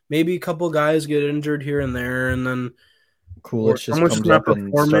 Maybe a couple guys get injured here and there, and then or Coolidge just someone's just comes not up and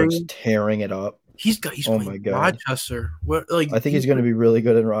starts performing. tearing it up. He's Oh playing my god. Rochester. What like I think he's he's going to be really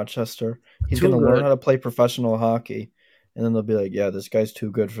good in Rochester. He's going too to learn good. how to play professional hockey, and then they'll be like, "Yeah, this guy's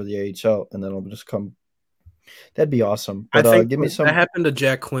too good for the AHL," and then he'll just come. That'd be awesome. I But think give me that some. happened to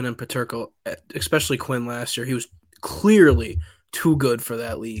Jack Quinn and Paterko, especially Quinn last year. He was clearly too good for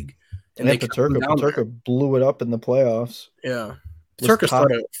that league, and Yeah, they kept him Paterka. down there. Paterka blew it up in the playoffs. Yeah, Was Paterka top.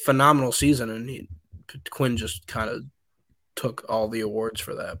 started a phenomenal season, and Quinn just kind of took all the awards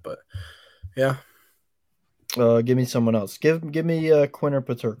for that. But yeah, Give me someone else. Give me Quinn or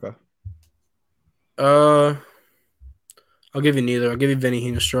Paterka. uh, I'll give you neither. I'll give you Vinny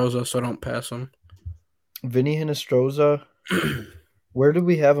Hinostroza, so I don't pass him. Vinny Hinostroza. Where do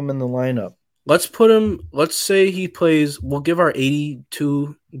we have him in the lineup? Let's put him. Let's say he plays. We'll give our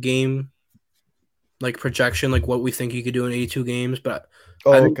 82 game like projection, like what we think he could do in 82 games. But I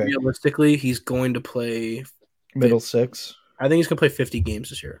Oh, think okay. realistically, he's going to play. Middle six. I think he's going to play 50 games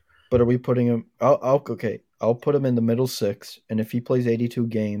this year. But are we putting him? Okay. I'll put him in the middle six, and if he plays 82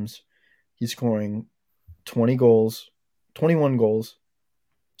 games, he's scoring 20 goals, 21 goals,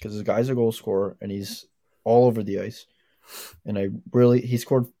 because the guy's a goal scorer and he's all over the ice. And he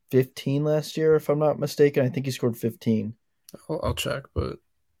scored 15 last year, if I'm not mistaken. I think he scored 15. I'll check, but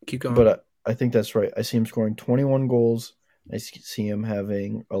keep going. But I think that's right. I see him scoring 21 goals. I see him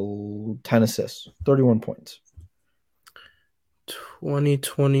having 10 assists, 31 points.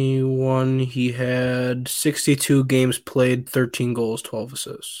 2021, he had 62 games played, 13 goals, 12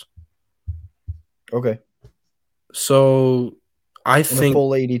 assists. Okay. So I think a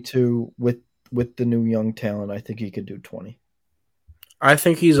full 82 with the new young talent, I think he could do 20. I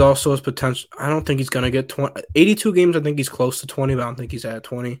think he's also his potential. I don't think he's going to get 20. 82 games, I think he's close to 20, but I don't think he's at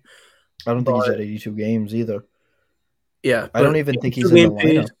 20. I don't think he's at 82 games either. Yeah. I don't even think he's in the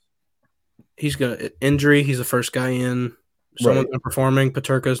lineup. He's going to injury. He's the first guy in. Someone's been performing.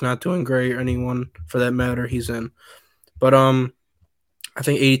 Paterka's not doing great, or anyone for that matter. He's in. But I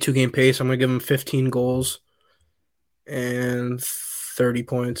think 82 game pace. I'm going to give him 15 goals and 30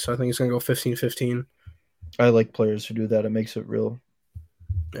 points. I think he's going to go 15-15. I like players who do that. It makes it real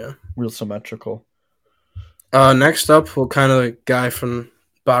symmetrical. Next up, we'll kind of the guy from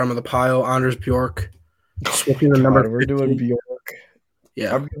bottom of the pile, Anders Bjork. We're doing Bjork.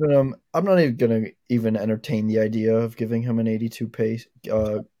 Yeah, I'm giving him. I'm not even gonna even entertain the idea of giving him an 82 pace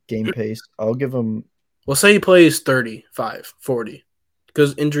game pace. I'll give him. We'll say he plays 35, 40,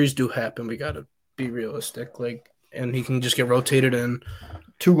 because injuries do happen. We got to be realistic. And he can just get rotated in.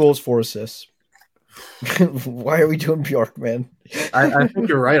 2 goals, 4 assists. Why are we doing Bjork, man? I think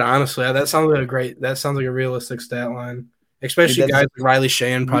you're right. Honestly, that sounds like a realistic stat line. Especially guys like Riley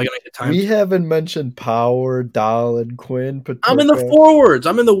Sheahan probably gonna get time. We haven't mentioned Power, Dahl, and Quinn. Paterka. I'm in the forwards.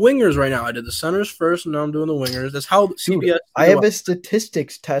 I'm in the wingers right now. I did the centers first, and now I'm doing the wingers. That's how CBS. I have a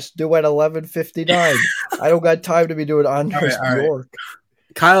statistics test due at 11:59. I don't got time to be doing Anders Bjork.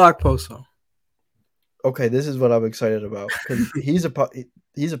 Right. Kyle Okposo. Okay, this is what I'm excited about because he's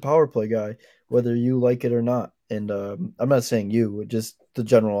a power play guy, whether you like it or not. And I'm not saying you, just the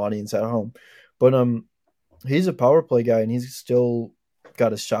general audience at home, but he's a power play guy, and he's still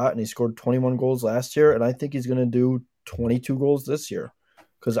got a shot, and he scored 21 goals last year, and I think he's going to do 22 goals this year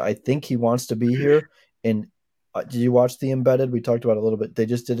because I think he wants to be here. And did you watch the Embedded? We talked about it a little bit. They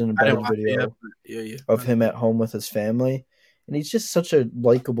just did an Embedded video of him at home with his family, and he's just such a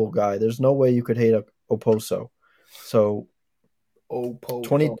likable guy. There's no way you could hate Oposo. So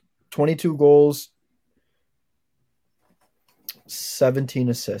 22 goals, 17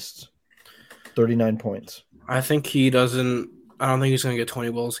 assists, 39 points. I don't think he's going to get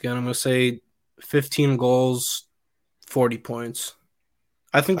 20 goals again. I'm going to say 15 goals, 40 points.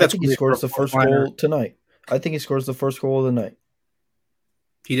 I think he scores the first goal tonight. I think he scores the first goal of the night.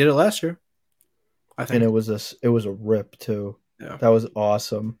 He did it last year, I think. And it was a rip too. Yeah. That was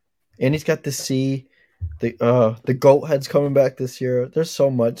awesome. And he's got the C. The goat head's coming back this year. There's so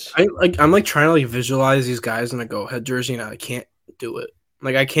much. I'm trying to visualize these guys in a goat head jersey, and I can't do it.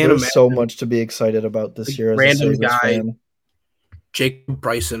 I can't imagine. There's so much to be excited about this year. Random guy, fan. Jacob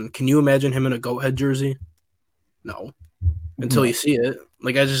Bryson. Can you imagine him in a goat head jersey? No. Until you see it.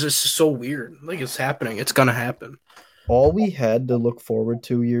 It's just so weird. It's happening. It's gonna happen. All we had to look forward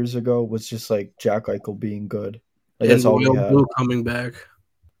to years ago was just Jack Eichel being good. That's all we had. Blue coming back.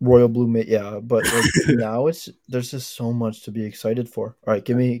 Royal Blue, yeah, but now there's just so much to be excited for. All right,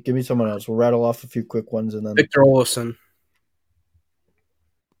 give me someone else. We'll rattle off a few quick ones and then Victor Olofsson.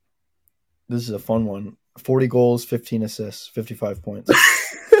 This is a fun one. 40 goals, 15 assists, 55 points.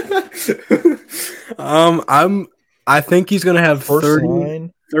 I think he's gonna have First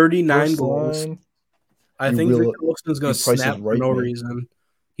line, 39 first goals. line. I You think will. Victor Olsen's gonna You Price is snap for Right no me. reason.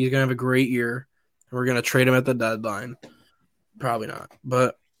 He's gonna have a great year, and we're gonna trade him at the deadline. Probably not,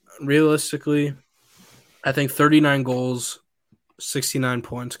 but realistically, I think 39 goals, 69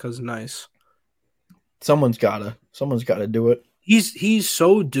 points. Because nice. Someone's gotta do it. He's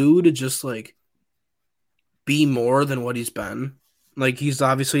so due to just like be more than what he's been. Like he's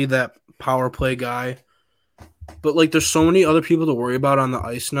obviously that power play guy, but like there's so many other people to worry about on the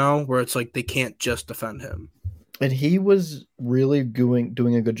ice now where it's like they can't just defend him. And he was really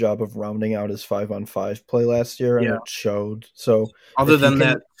doing a good job of rounding out his 5-on-5 play last year, and Yeah. it showed. So Other if he than can,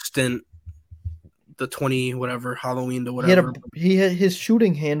 that stint, the 20 whatever Halloween to whatever. his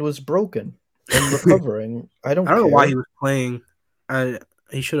shooting hand was broken and recovering. I don't I don't know care. why he was playing.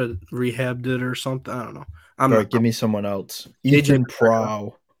 He should have rehabbed it or something. I don't know. All right, give me someone else. JJ Ethan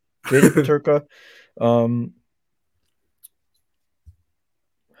Prow, JJ Peterka.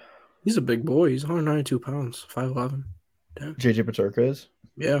 He's a big boy. He's 192 pounds, 5'11". Damn. JJ Peterka is.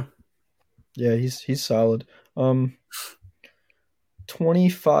 Yeah. Yeah, he's solid.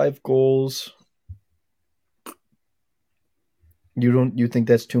 25 goals. You think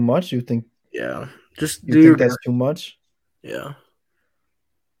that's too much? You think Just you think that's too much? Yeah.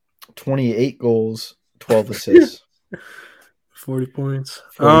 28 goals, 12 assists. 40 points.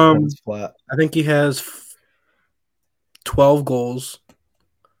 40 points flat. I think he has 12 goals.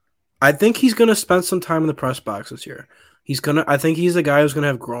 I think he's going to spend some time in the press box this year. I think he's the guy who's going to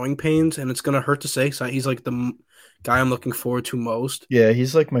have growing pains, and it's going to hurt to say because he's like the guy I'm looking forward to most. Yeah,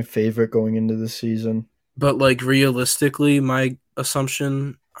 he's like my favorite going into this season. But like realistically, my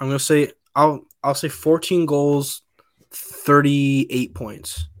assumption, I'm going to say I'll say 14 goals, 38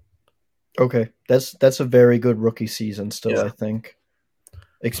 points. Okay, that's a very good rookie season still, I think.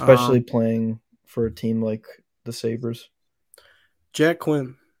 Especially playing for a team like the Sabres. Jack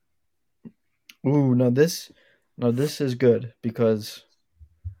Quinn. Ooh, now this is good because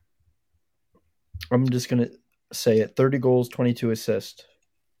I'm just going to say it. 30 goals, 22 assists.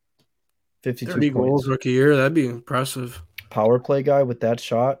 52 30 points. goals rookie year, that'd be impressive. Power play guy with that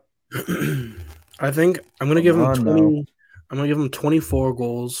shot. I think I'm going to give him 20. I'm going to give him 24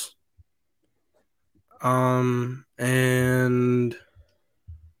 goals. And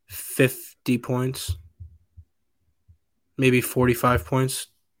 50 points. Maybe 45 points.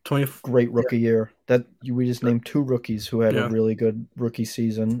 20. Great rookie year. We just named two rookies who had a really good rookie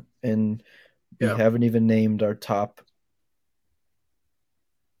season, and we haven't even named our top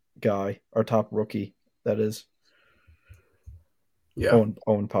guy, our top rookie. That is,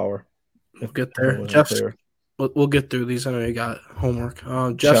 Owen Power. We'll get there. We'll get through these. I know you got homework.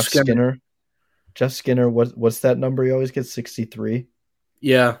 Jeff Skinner. Jeff Skinner. What's that number? He always gets 63.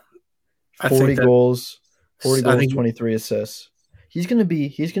 Yeah, 40 goals. 23 assists. He's gonna be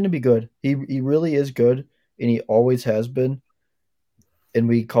good. He really is good, and he always has been. And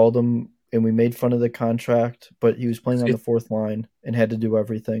we called him, and we made fun of the contract, but he was playing on the fourth line and had to do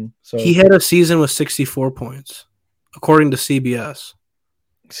everything. So he had a season with 64 points, according to CBS.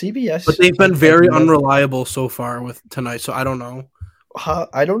 But they've been very unreliable so far with tonight, so I don't know.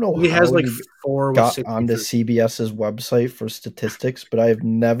 I don't know. He has like 4 got onto CBS's website for statistics, but I have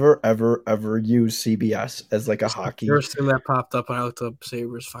never, ever used CBS as like a hockey. First thing that popped up when I looked up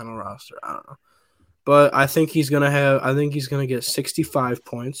Sabres final roster. I don't know, but I think he's gonna get 65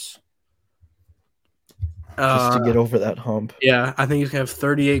 points. Just to get over that hump. Yeah, I think he's gonna have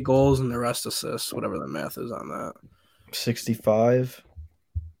 38 goals and the rest assists, whatever the math is on that. 65.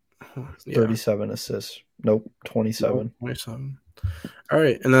 37 assists. Nope, 27. 27. All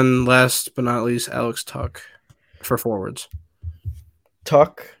right, and then last but not least, Alex Tuck for forwards.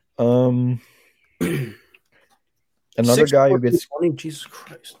 Tuck, another guy who gets 20. Jesus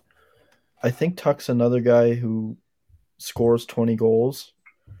Christ. I think Tuck's another guy who scores 20 goals,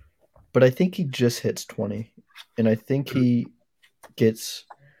 but I think he just hits 20, and I think he gets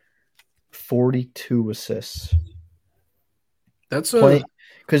 42 assists. That's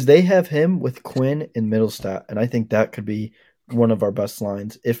because they have him with Quinn and Middlestat, and I think that could be one of our best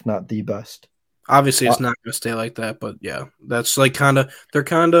lines, if not the best. Obviously, it's not going to stay like that, but yeah, that's like they're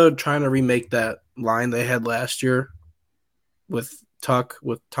kind of trying to remake that line they had last year with Tuck,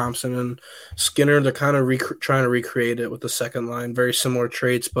 with Thompson and Skinner. They're kind of trying to recreate it with the second line, very similar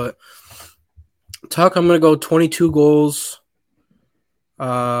traits. But Tuck, I'm going to go 22 goals,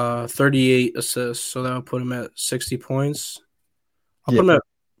 38 assists, so that would put him at 60 points. I'll put him at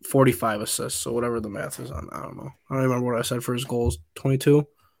 45 assists, so whatever the math is on, I don't know. I don't remember what I said for his goals. 22.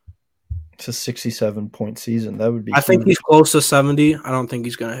 It's a 67-point season. That would be. I think he's close to 70. I don't think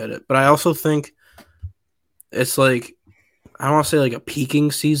he's going to hit it, but I also think it's like I don't want to say like a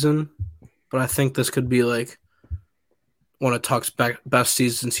peaking season, but I think this could be like one of Tuck's best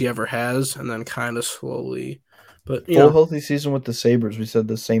seasons he ever has, and then kind of slowly. But Full healthy season with the Sabres. We said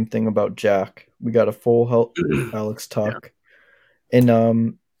the same thing about Jack. We got a full health Alex Tuck, and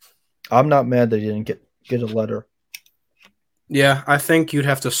I'm not mad that he didn't get a letter. Yeah, I think you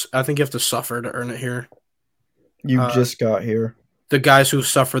have to suffer to earn it here. You just got here. The guys who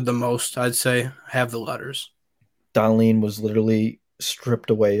suffered the most, I'd say, have the letters. Dahlin was literally stripped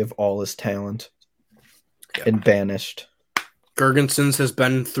away of all his talent and banished. Girgensons has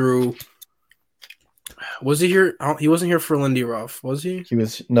been through. Was he here? He wasn't here for Lindy Ruff, was he? He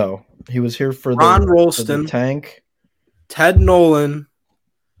was here for Ron the Rolston, tank. Ted Nolan,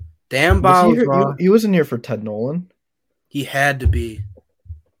 Dan Bowsra. He wasn't here for Ted Nolan. He had to be.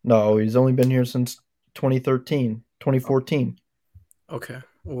 No, he's only been here since 2014. Okay,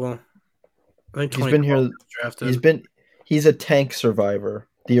 well, I think he's been here. Drafted. He's a tank survivor,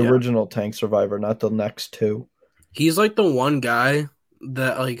 the original tank survivor, not the next two. He's like the one guy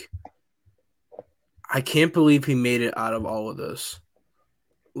that like I can't believe he made it out of all of this.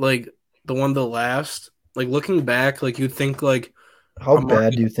 Like the last, like looking back, like you think like how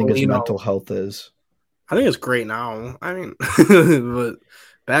bad do you think his mental health is? I think it's great now. I mean, but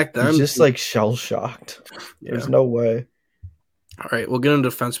back then he's just like shell shocked. Yeah. There's no way. All right, we'll get into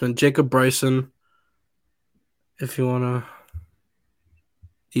defenseman Jacob Bryson. If you want to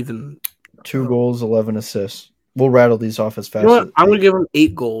even 2 goals, 11 assists. We'll rattle these off as fast. You know what? I'm going to give him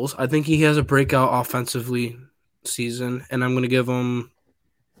 8 goals. I think he has a breakout offensively season, and I'm going to give him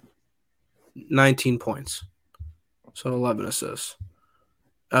 19 points. So 11 assists.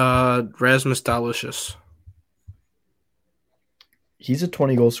 Rasmus Dalicious. He's a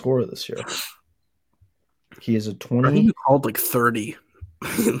 20-goal scorer this year. He is a 20. I think you called like 30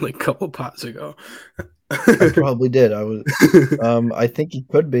 like a couple pods ago. I probably did. I was. I think he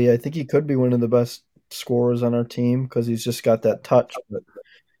could be. I think he could be one of the best scorers on our team because he's just got that touch. But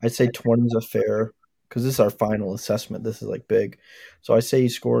I'd say 20 is a fair because this is our final assessment. This is like big. So I say he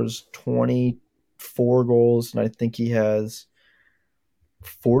scores 24 goals, and I think he has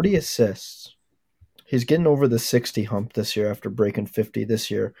 40 assists. He's getting over the 60 hump this year after breaking 50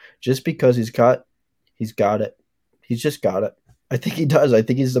 this year, just because he's got it. He's just got it. I think he does. I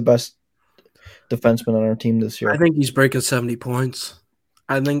think he's the best defenseman on our team this year. I think he's breaking 70 points.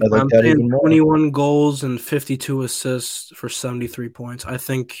 I'm saying 21 goals and 52 assists for 73 points. I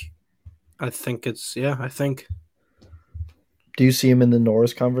think it's I think. Do you see him in the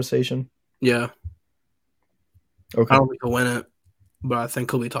Norris conversation? Yeah. Okay. I don't think he'll win it, but I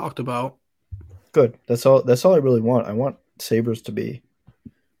think he'll be talked about. Good. That's all I really want. I want Sabres to be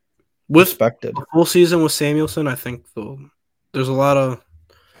respected. A full season with Samuelsson, I think there's a lot of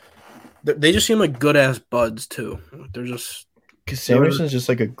they just seem like good ass buds too. They're just because Samuelsson's just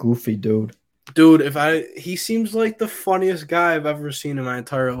like a goofy dude. Dude, he seems like the funniest guy I've ever seen in my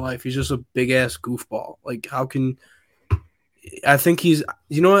entire life. He's just a big ass goofball. Like I think he's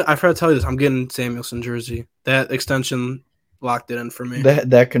you know what? I forgot to tell you this. I'm getting Samuelsson jersey. That extension locked it in for me.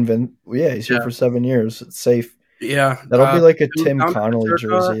 That convinced. Yeah, he's here for 7 years. It's safe. Yeah, that'll be like a Tim Connolly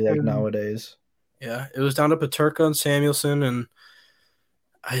jersey, like nowadays. Yeah, it was down to Peterka and Samuelsson, and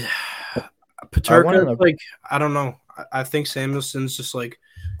Peterka. Like I don't know. I think Samuelsson's just like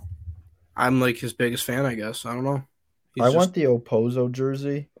I'm like his biggest fan. I guess I don't know. I want the Opozo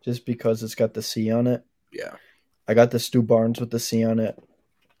jersey just because it's got the C on it. Yeah, I got the Stu Barnes with the C on it.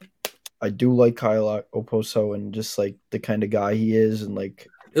 I do like Kyle Oposo and just like the kind of guy he is and like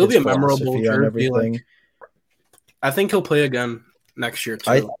it'll be a memorable jersey. Like, I think he'll play again next year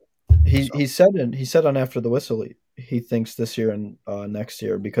too. He said on After the Whistle he thinks this year and next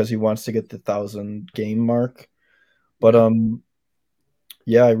year because he wants to get the 1,000 game mark. But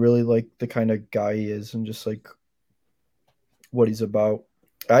yeah, I really like the kind of guy he is and just like what he's about.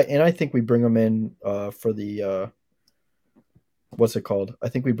 I think we bring him in for the what's it called? I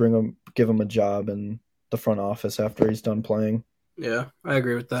think we give him a job in the front office after he's done playing. Yeah, I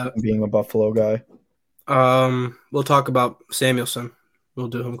agree with that. Being a Buffalo guy. We'll talk about Samuelsson. We'll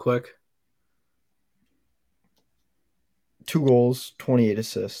do him quick. 2 goals, 28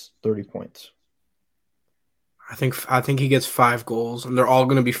 assists, 30 points. I think he gets 5 goals, and they're all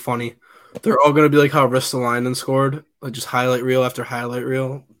going to be funny. They're all going to be like how Ristolainen scored, like just highlight reel after highlight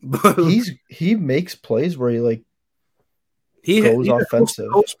reel. he makes plays where he goes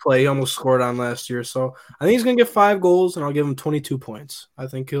offensive. Post play he almost scored on last year, so I think he's going to get 5 goals, and I'll give him 22 points. I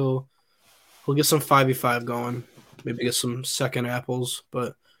think he'll get some 5v5 going, maybe get some second apples,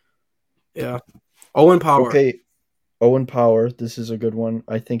 but yeah. Owen Power. Okay, Owen Power. This is a good one.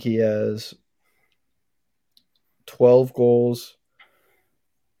 I think he has 12 goals,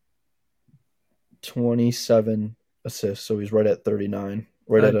 27 assists. So he's right at 39,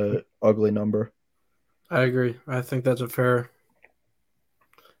 right I at a ugly number. I agree. I think that's a fair.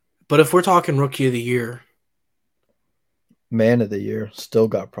 But if we're talking rookie of the year, Man of the year, still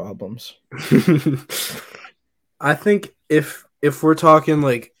got problems. I think if we're talking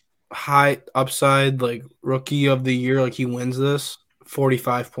like high upside, like rookie of the year, like he wins this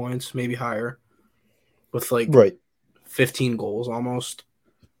 45 points, maybe higher, with like Right. 15 goals almost.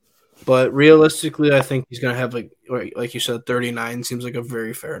 But realistically, I think he's gonna have like you said, 39 seems like a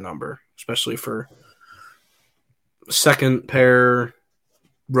very fair number, especially for second pair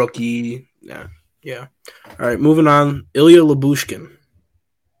rookie. Yeah, yeah. All right, moving on. Ilya Labushkin.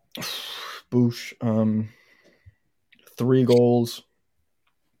 Boosh. 3 goals,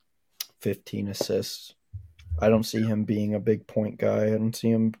 15 assists. I don't see him being a big point guy. I don't see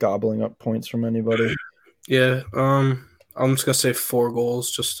him gobbling up points from anybody. Yeah, I'm just gonna say 4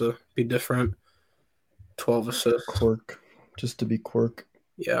 goals just to be different. 12 assists. Quirk. Just to be quirk.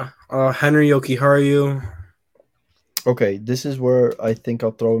 Yeah. Henry Yokiharu. Okay, this is where I think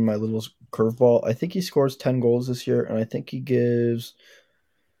I'll throw in my little curveball. I think he scores 10 goals this year, and I think he gives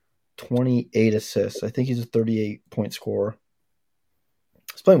 28 assists. I think he's a 38-point scorer.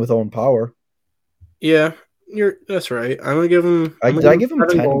 He's playing with Owen Power. Yeah, that's right. I'm gonna give him. I give him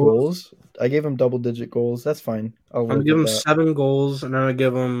 10 goals. goals. I gave him double-digit goals. That's fine. I'll I'm gonna work give with him that. 7 goals, and I'm gonna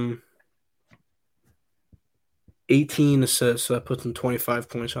give him 18 assists. So that puts him 25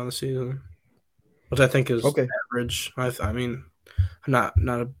 points on the season, which I think is Okay. average. I mean, I'm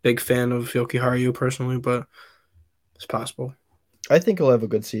not a big fan of Yokiharu personally, but it's possible. I think he'll have a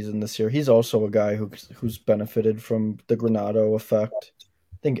good season this year. He's also a guy who's benefited from the Granado effect.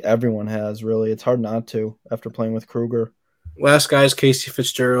 I think everyone has, really. It's hard not to after playing with Kruger. Last guy is Casey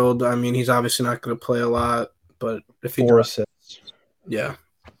Fitzgerald. I mean, he's obviously not going to play a lot, but if he 4 does, assists. yeah,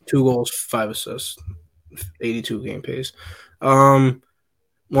 2 goals, 5 assists, 82 game pace. Want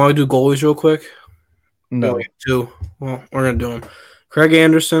to do goalies real quick? No. We got 2. Well, we're gonna do them. Craig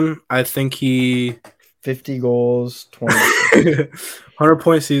Anderson. I think he 50 goals, 20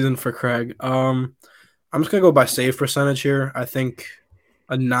 100-point season for Craig. I'm just gonna go by save percentage here. I think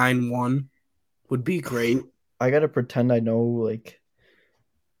a 9-1 would be great. I gotta pretend I know like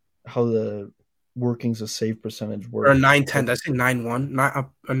how the workings of save percentage work. Or a 9-10. Did I say 9-1? Not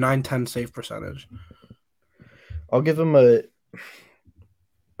a 9-10 save percentage. I'll give him a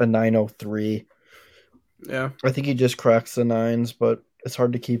 903. Yeah. I think he just cracks the nines, but it's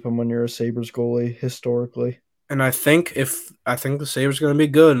hard to keep him when you're a Sabres goalie historically. And I think the Sabres are going to be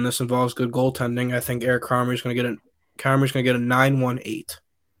good, and this involves good goaltending, I think Eric Kramer's going to get a 9-1-8.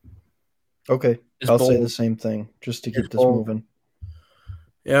 Okay, I'll say the same thing just to keep this moving.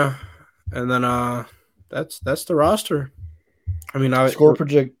 Yeah, and then that's the roster. I mean,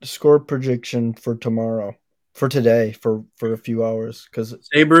 score prediction for tomorrow, for today, for a few hours, because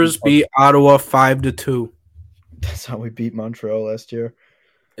Sabres beat Ottawa 5-2. That's how we beat Montreal last year.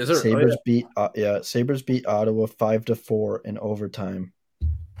 Is it? Sabres beat Sabres beat Ottawa 5-4 in overtime.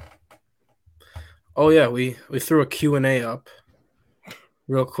 Oh yeah, we threw a Q&A up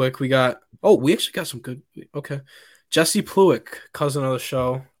real quick. We actually got some good. Okay, Jesse Pluick, cousin of the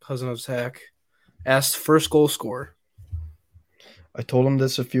show, cousin of Zach, asked first goal scorer. I told him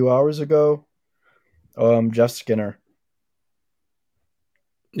this a few hours ago. Jeff Skinner.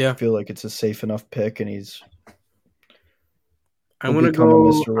 Yeah, I feel like it's a safe enough pick, and he's. I'm gonna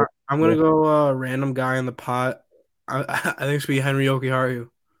go random guy in the pot. I think it's be Henry Yokiharu,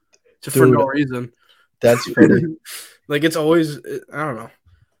 for no reason. That's funny. Like it's always, I don't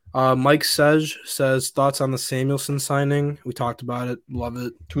know. Mike Sej says thoughts on the Samuelson signing. We talked about it. Love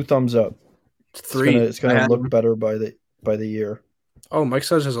it. 2 thumbs up. 3. It's gonna look better by the year. Oh, Mike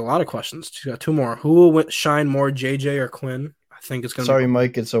Sej has a lot of questions. He's got 2 more. Who will shine more, JJ or Quinn? I think it's gonna. Sorry,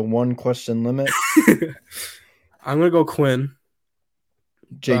 Mike. It's a 1-question limit. I'm gonna go Quinn.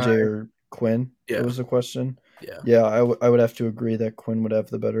 JJ or Quinn? Yeah. It was a question. Yeah. I would have to agree that Quinn would have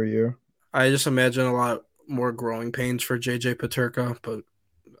the better year. I just imagine a lot more growing pains for JJ Peterka, but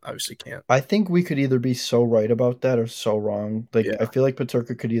obviously can't. I think we could either be so right about that or so wrong. I feel like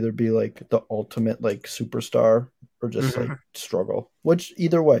Peterka could either be like the ultimate like superstar or just like struggle. Which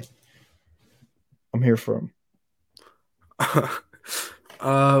either way, I'm here for him.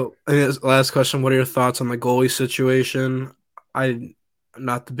 Last question: what are your thoughts on the goalie situation? I'm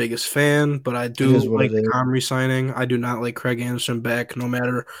not the biggest fan, but I do like the Comrie signing. I do not like Craig Anderson back, no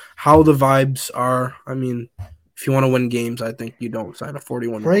matter how the vibes are. I mean, if you want to win games, I think you don't sign a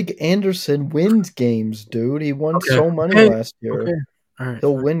 41. Craig Anderson wins games, dude. He won so many last year. Okay. All right.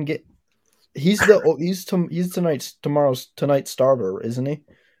 He'll win He's tonight's starter, isn't he?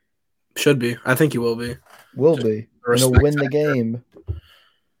 Should be. I think he will be. Will be. And he'll win the game.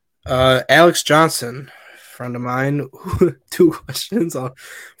 Alex Johnson, friend of mine. 2 questions.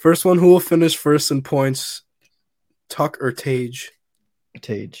 First one: who will finish first in points? Tuck or Tage?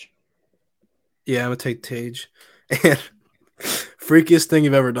 Tage. Yeah, I'm gonna take Tage. And freakiest thing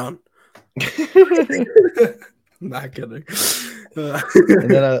you've ever done? Not kidding.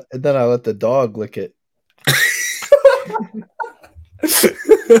 And then I let the dog lick it.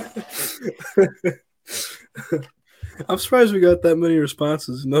 I'm surprised we got that many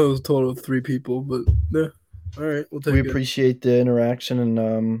responses. No, it was a total of 3 people, but yeah. All right, we'll take it. We appreciate the interaction,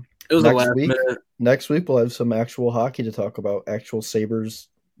 and it was next week we'll have some actual hockey to talk about, actual Sabres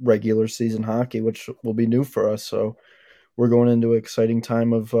regular season hockey, which will be new for us. So we're going into an exciting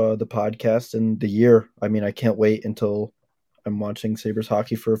time of the podcast and the year. I mean, I can't wait until I'm watching Sabres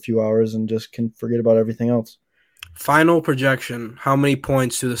hockey for a few hours and just can forget about everything else. Final projection: how many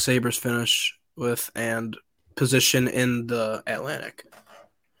points do the Sabres finish with and position in the Atlantic?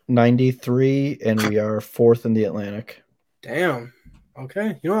 93, and we are 4th in the Atlantic. Damn.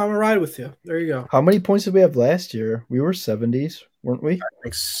 Okay. You know, I'm going to ride with you. There you go. How many points did we have last year? We were 70s, weren't we? I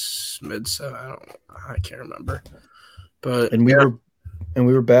think mid-7. I can't remember. But we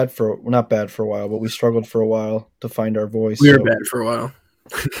were bad for not bad for a while, but we struggled for a while to find our voice. We were bad for a while.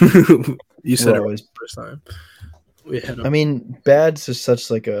 You said it always first time. I mean, bad's just such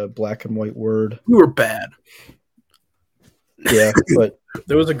like a black and white word. We were bad. Yeah, but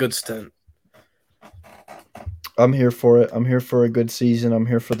there was a good stint. I'm here for it. I'm here for a good season. I'm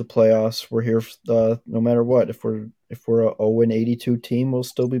here for the playoffs. We're here no matter what. If we're a 0-82 team, we'll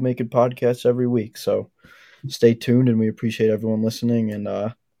still be making podcasts every week. So stay tuned, and we appreciate everyone listening. And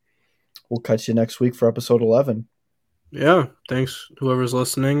we'll catch you next week for episode 11. Yeah, thanks whoever's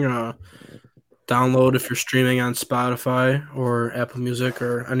listening. Download if you're streaming on Spotify or Apple Music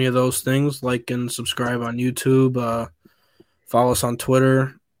or any of those things. Like and subscribe on YouTube. Follow us on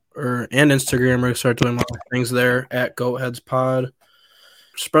Twitter and Instagram. We're going to start doing more things there at GoatHeadsPod.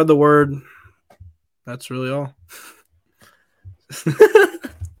 Spread the word. That's really all.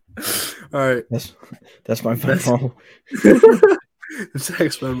 All right. That's my phone. It's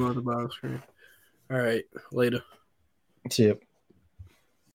X-Men on the bottom screen. All right. Later. See you.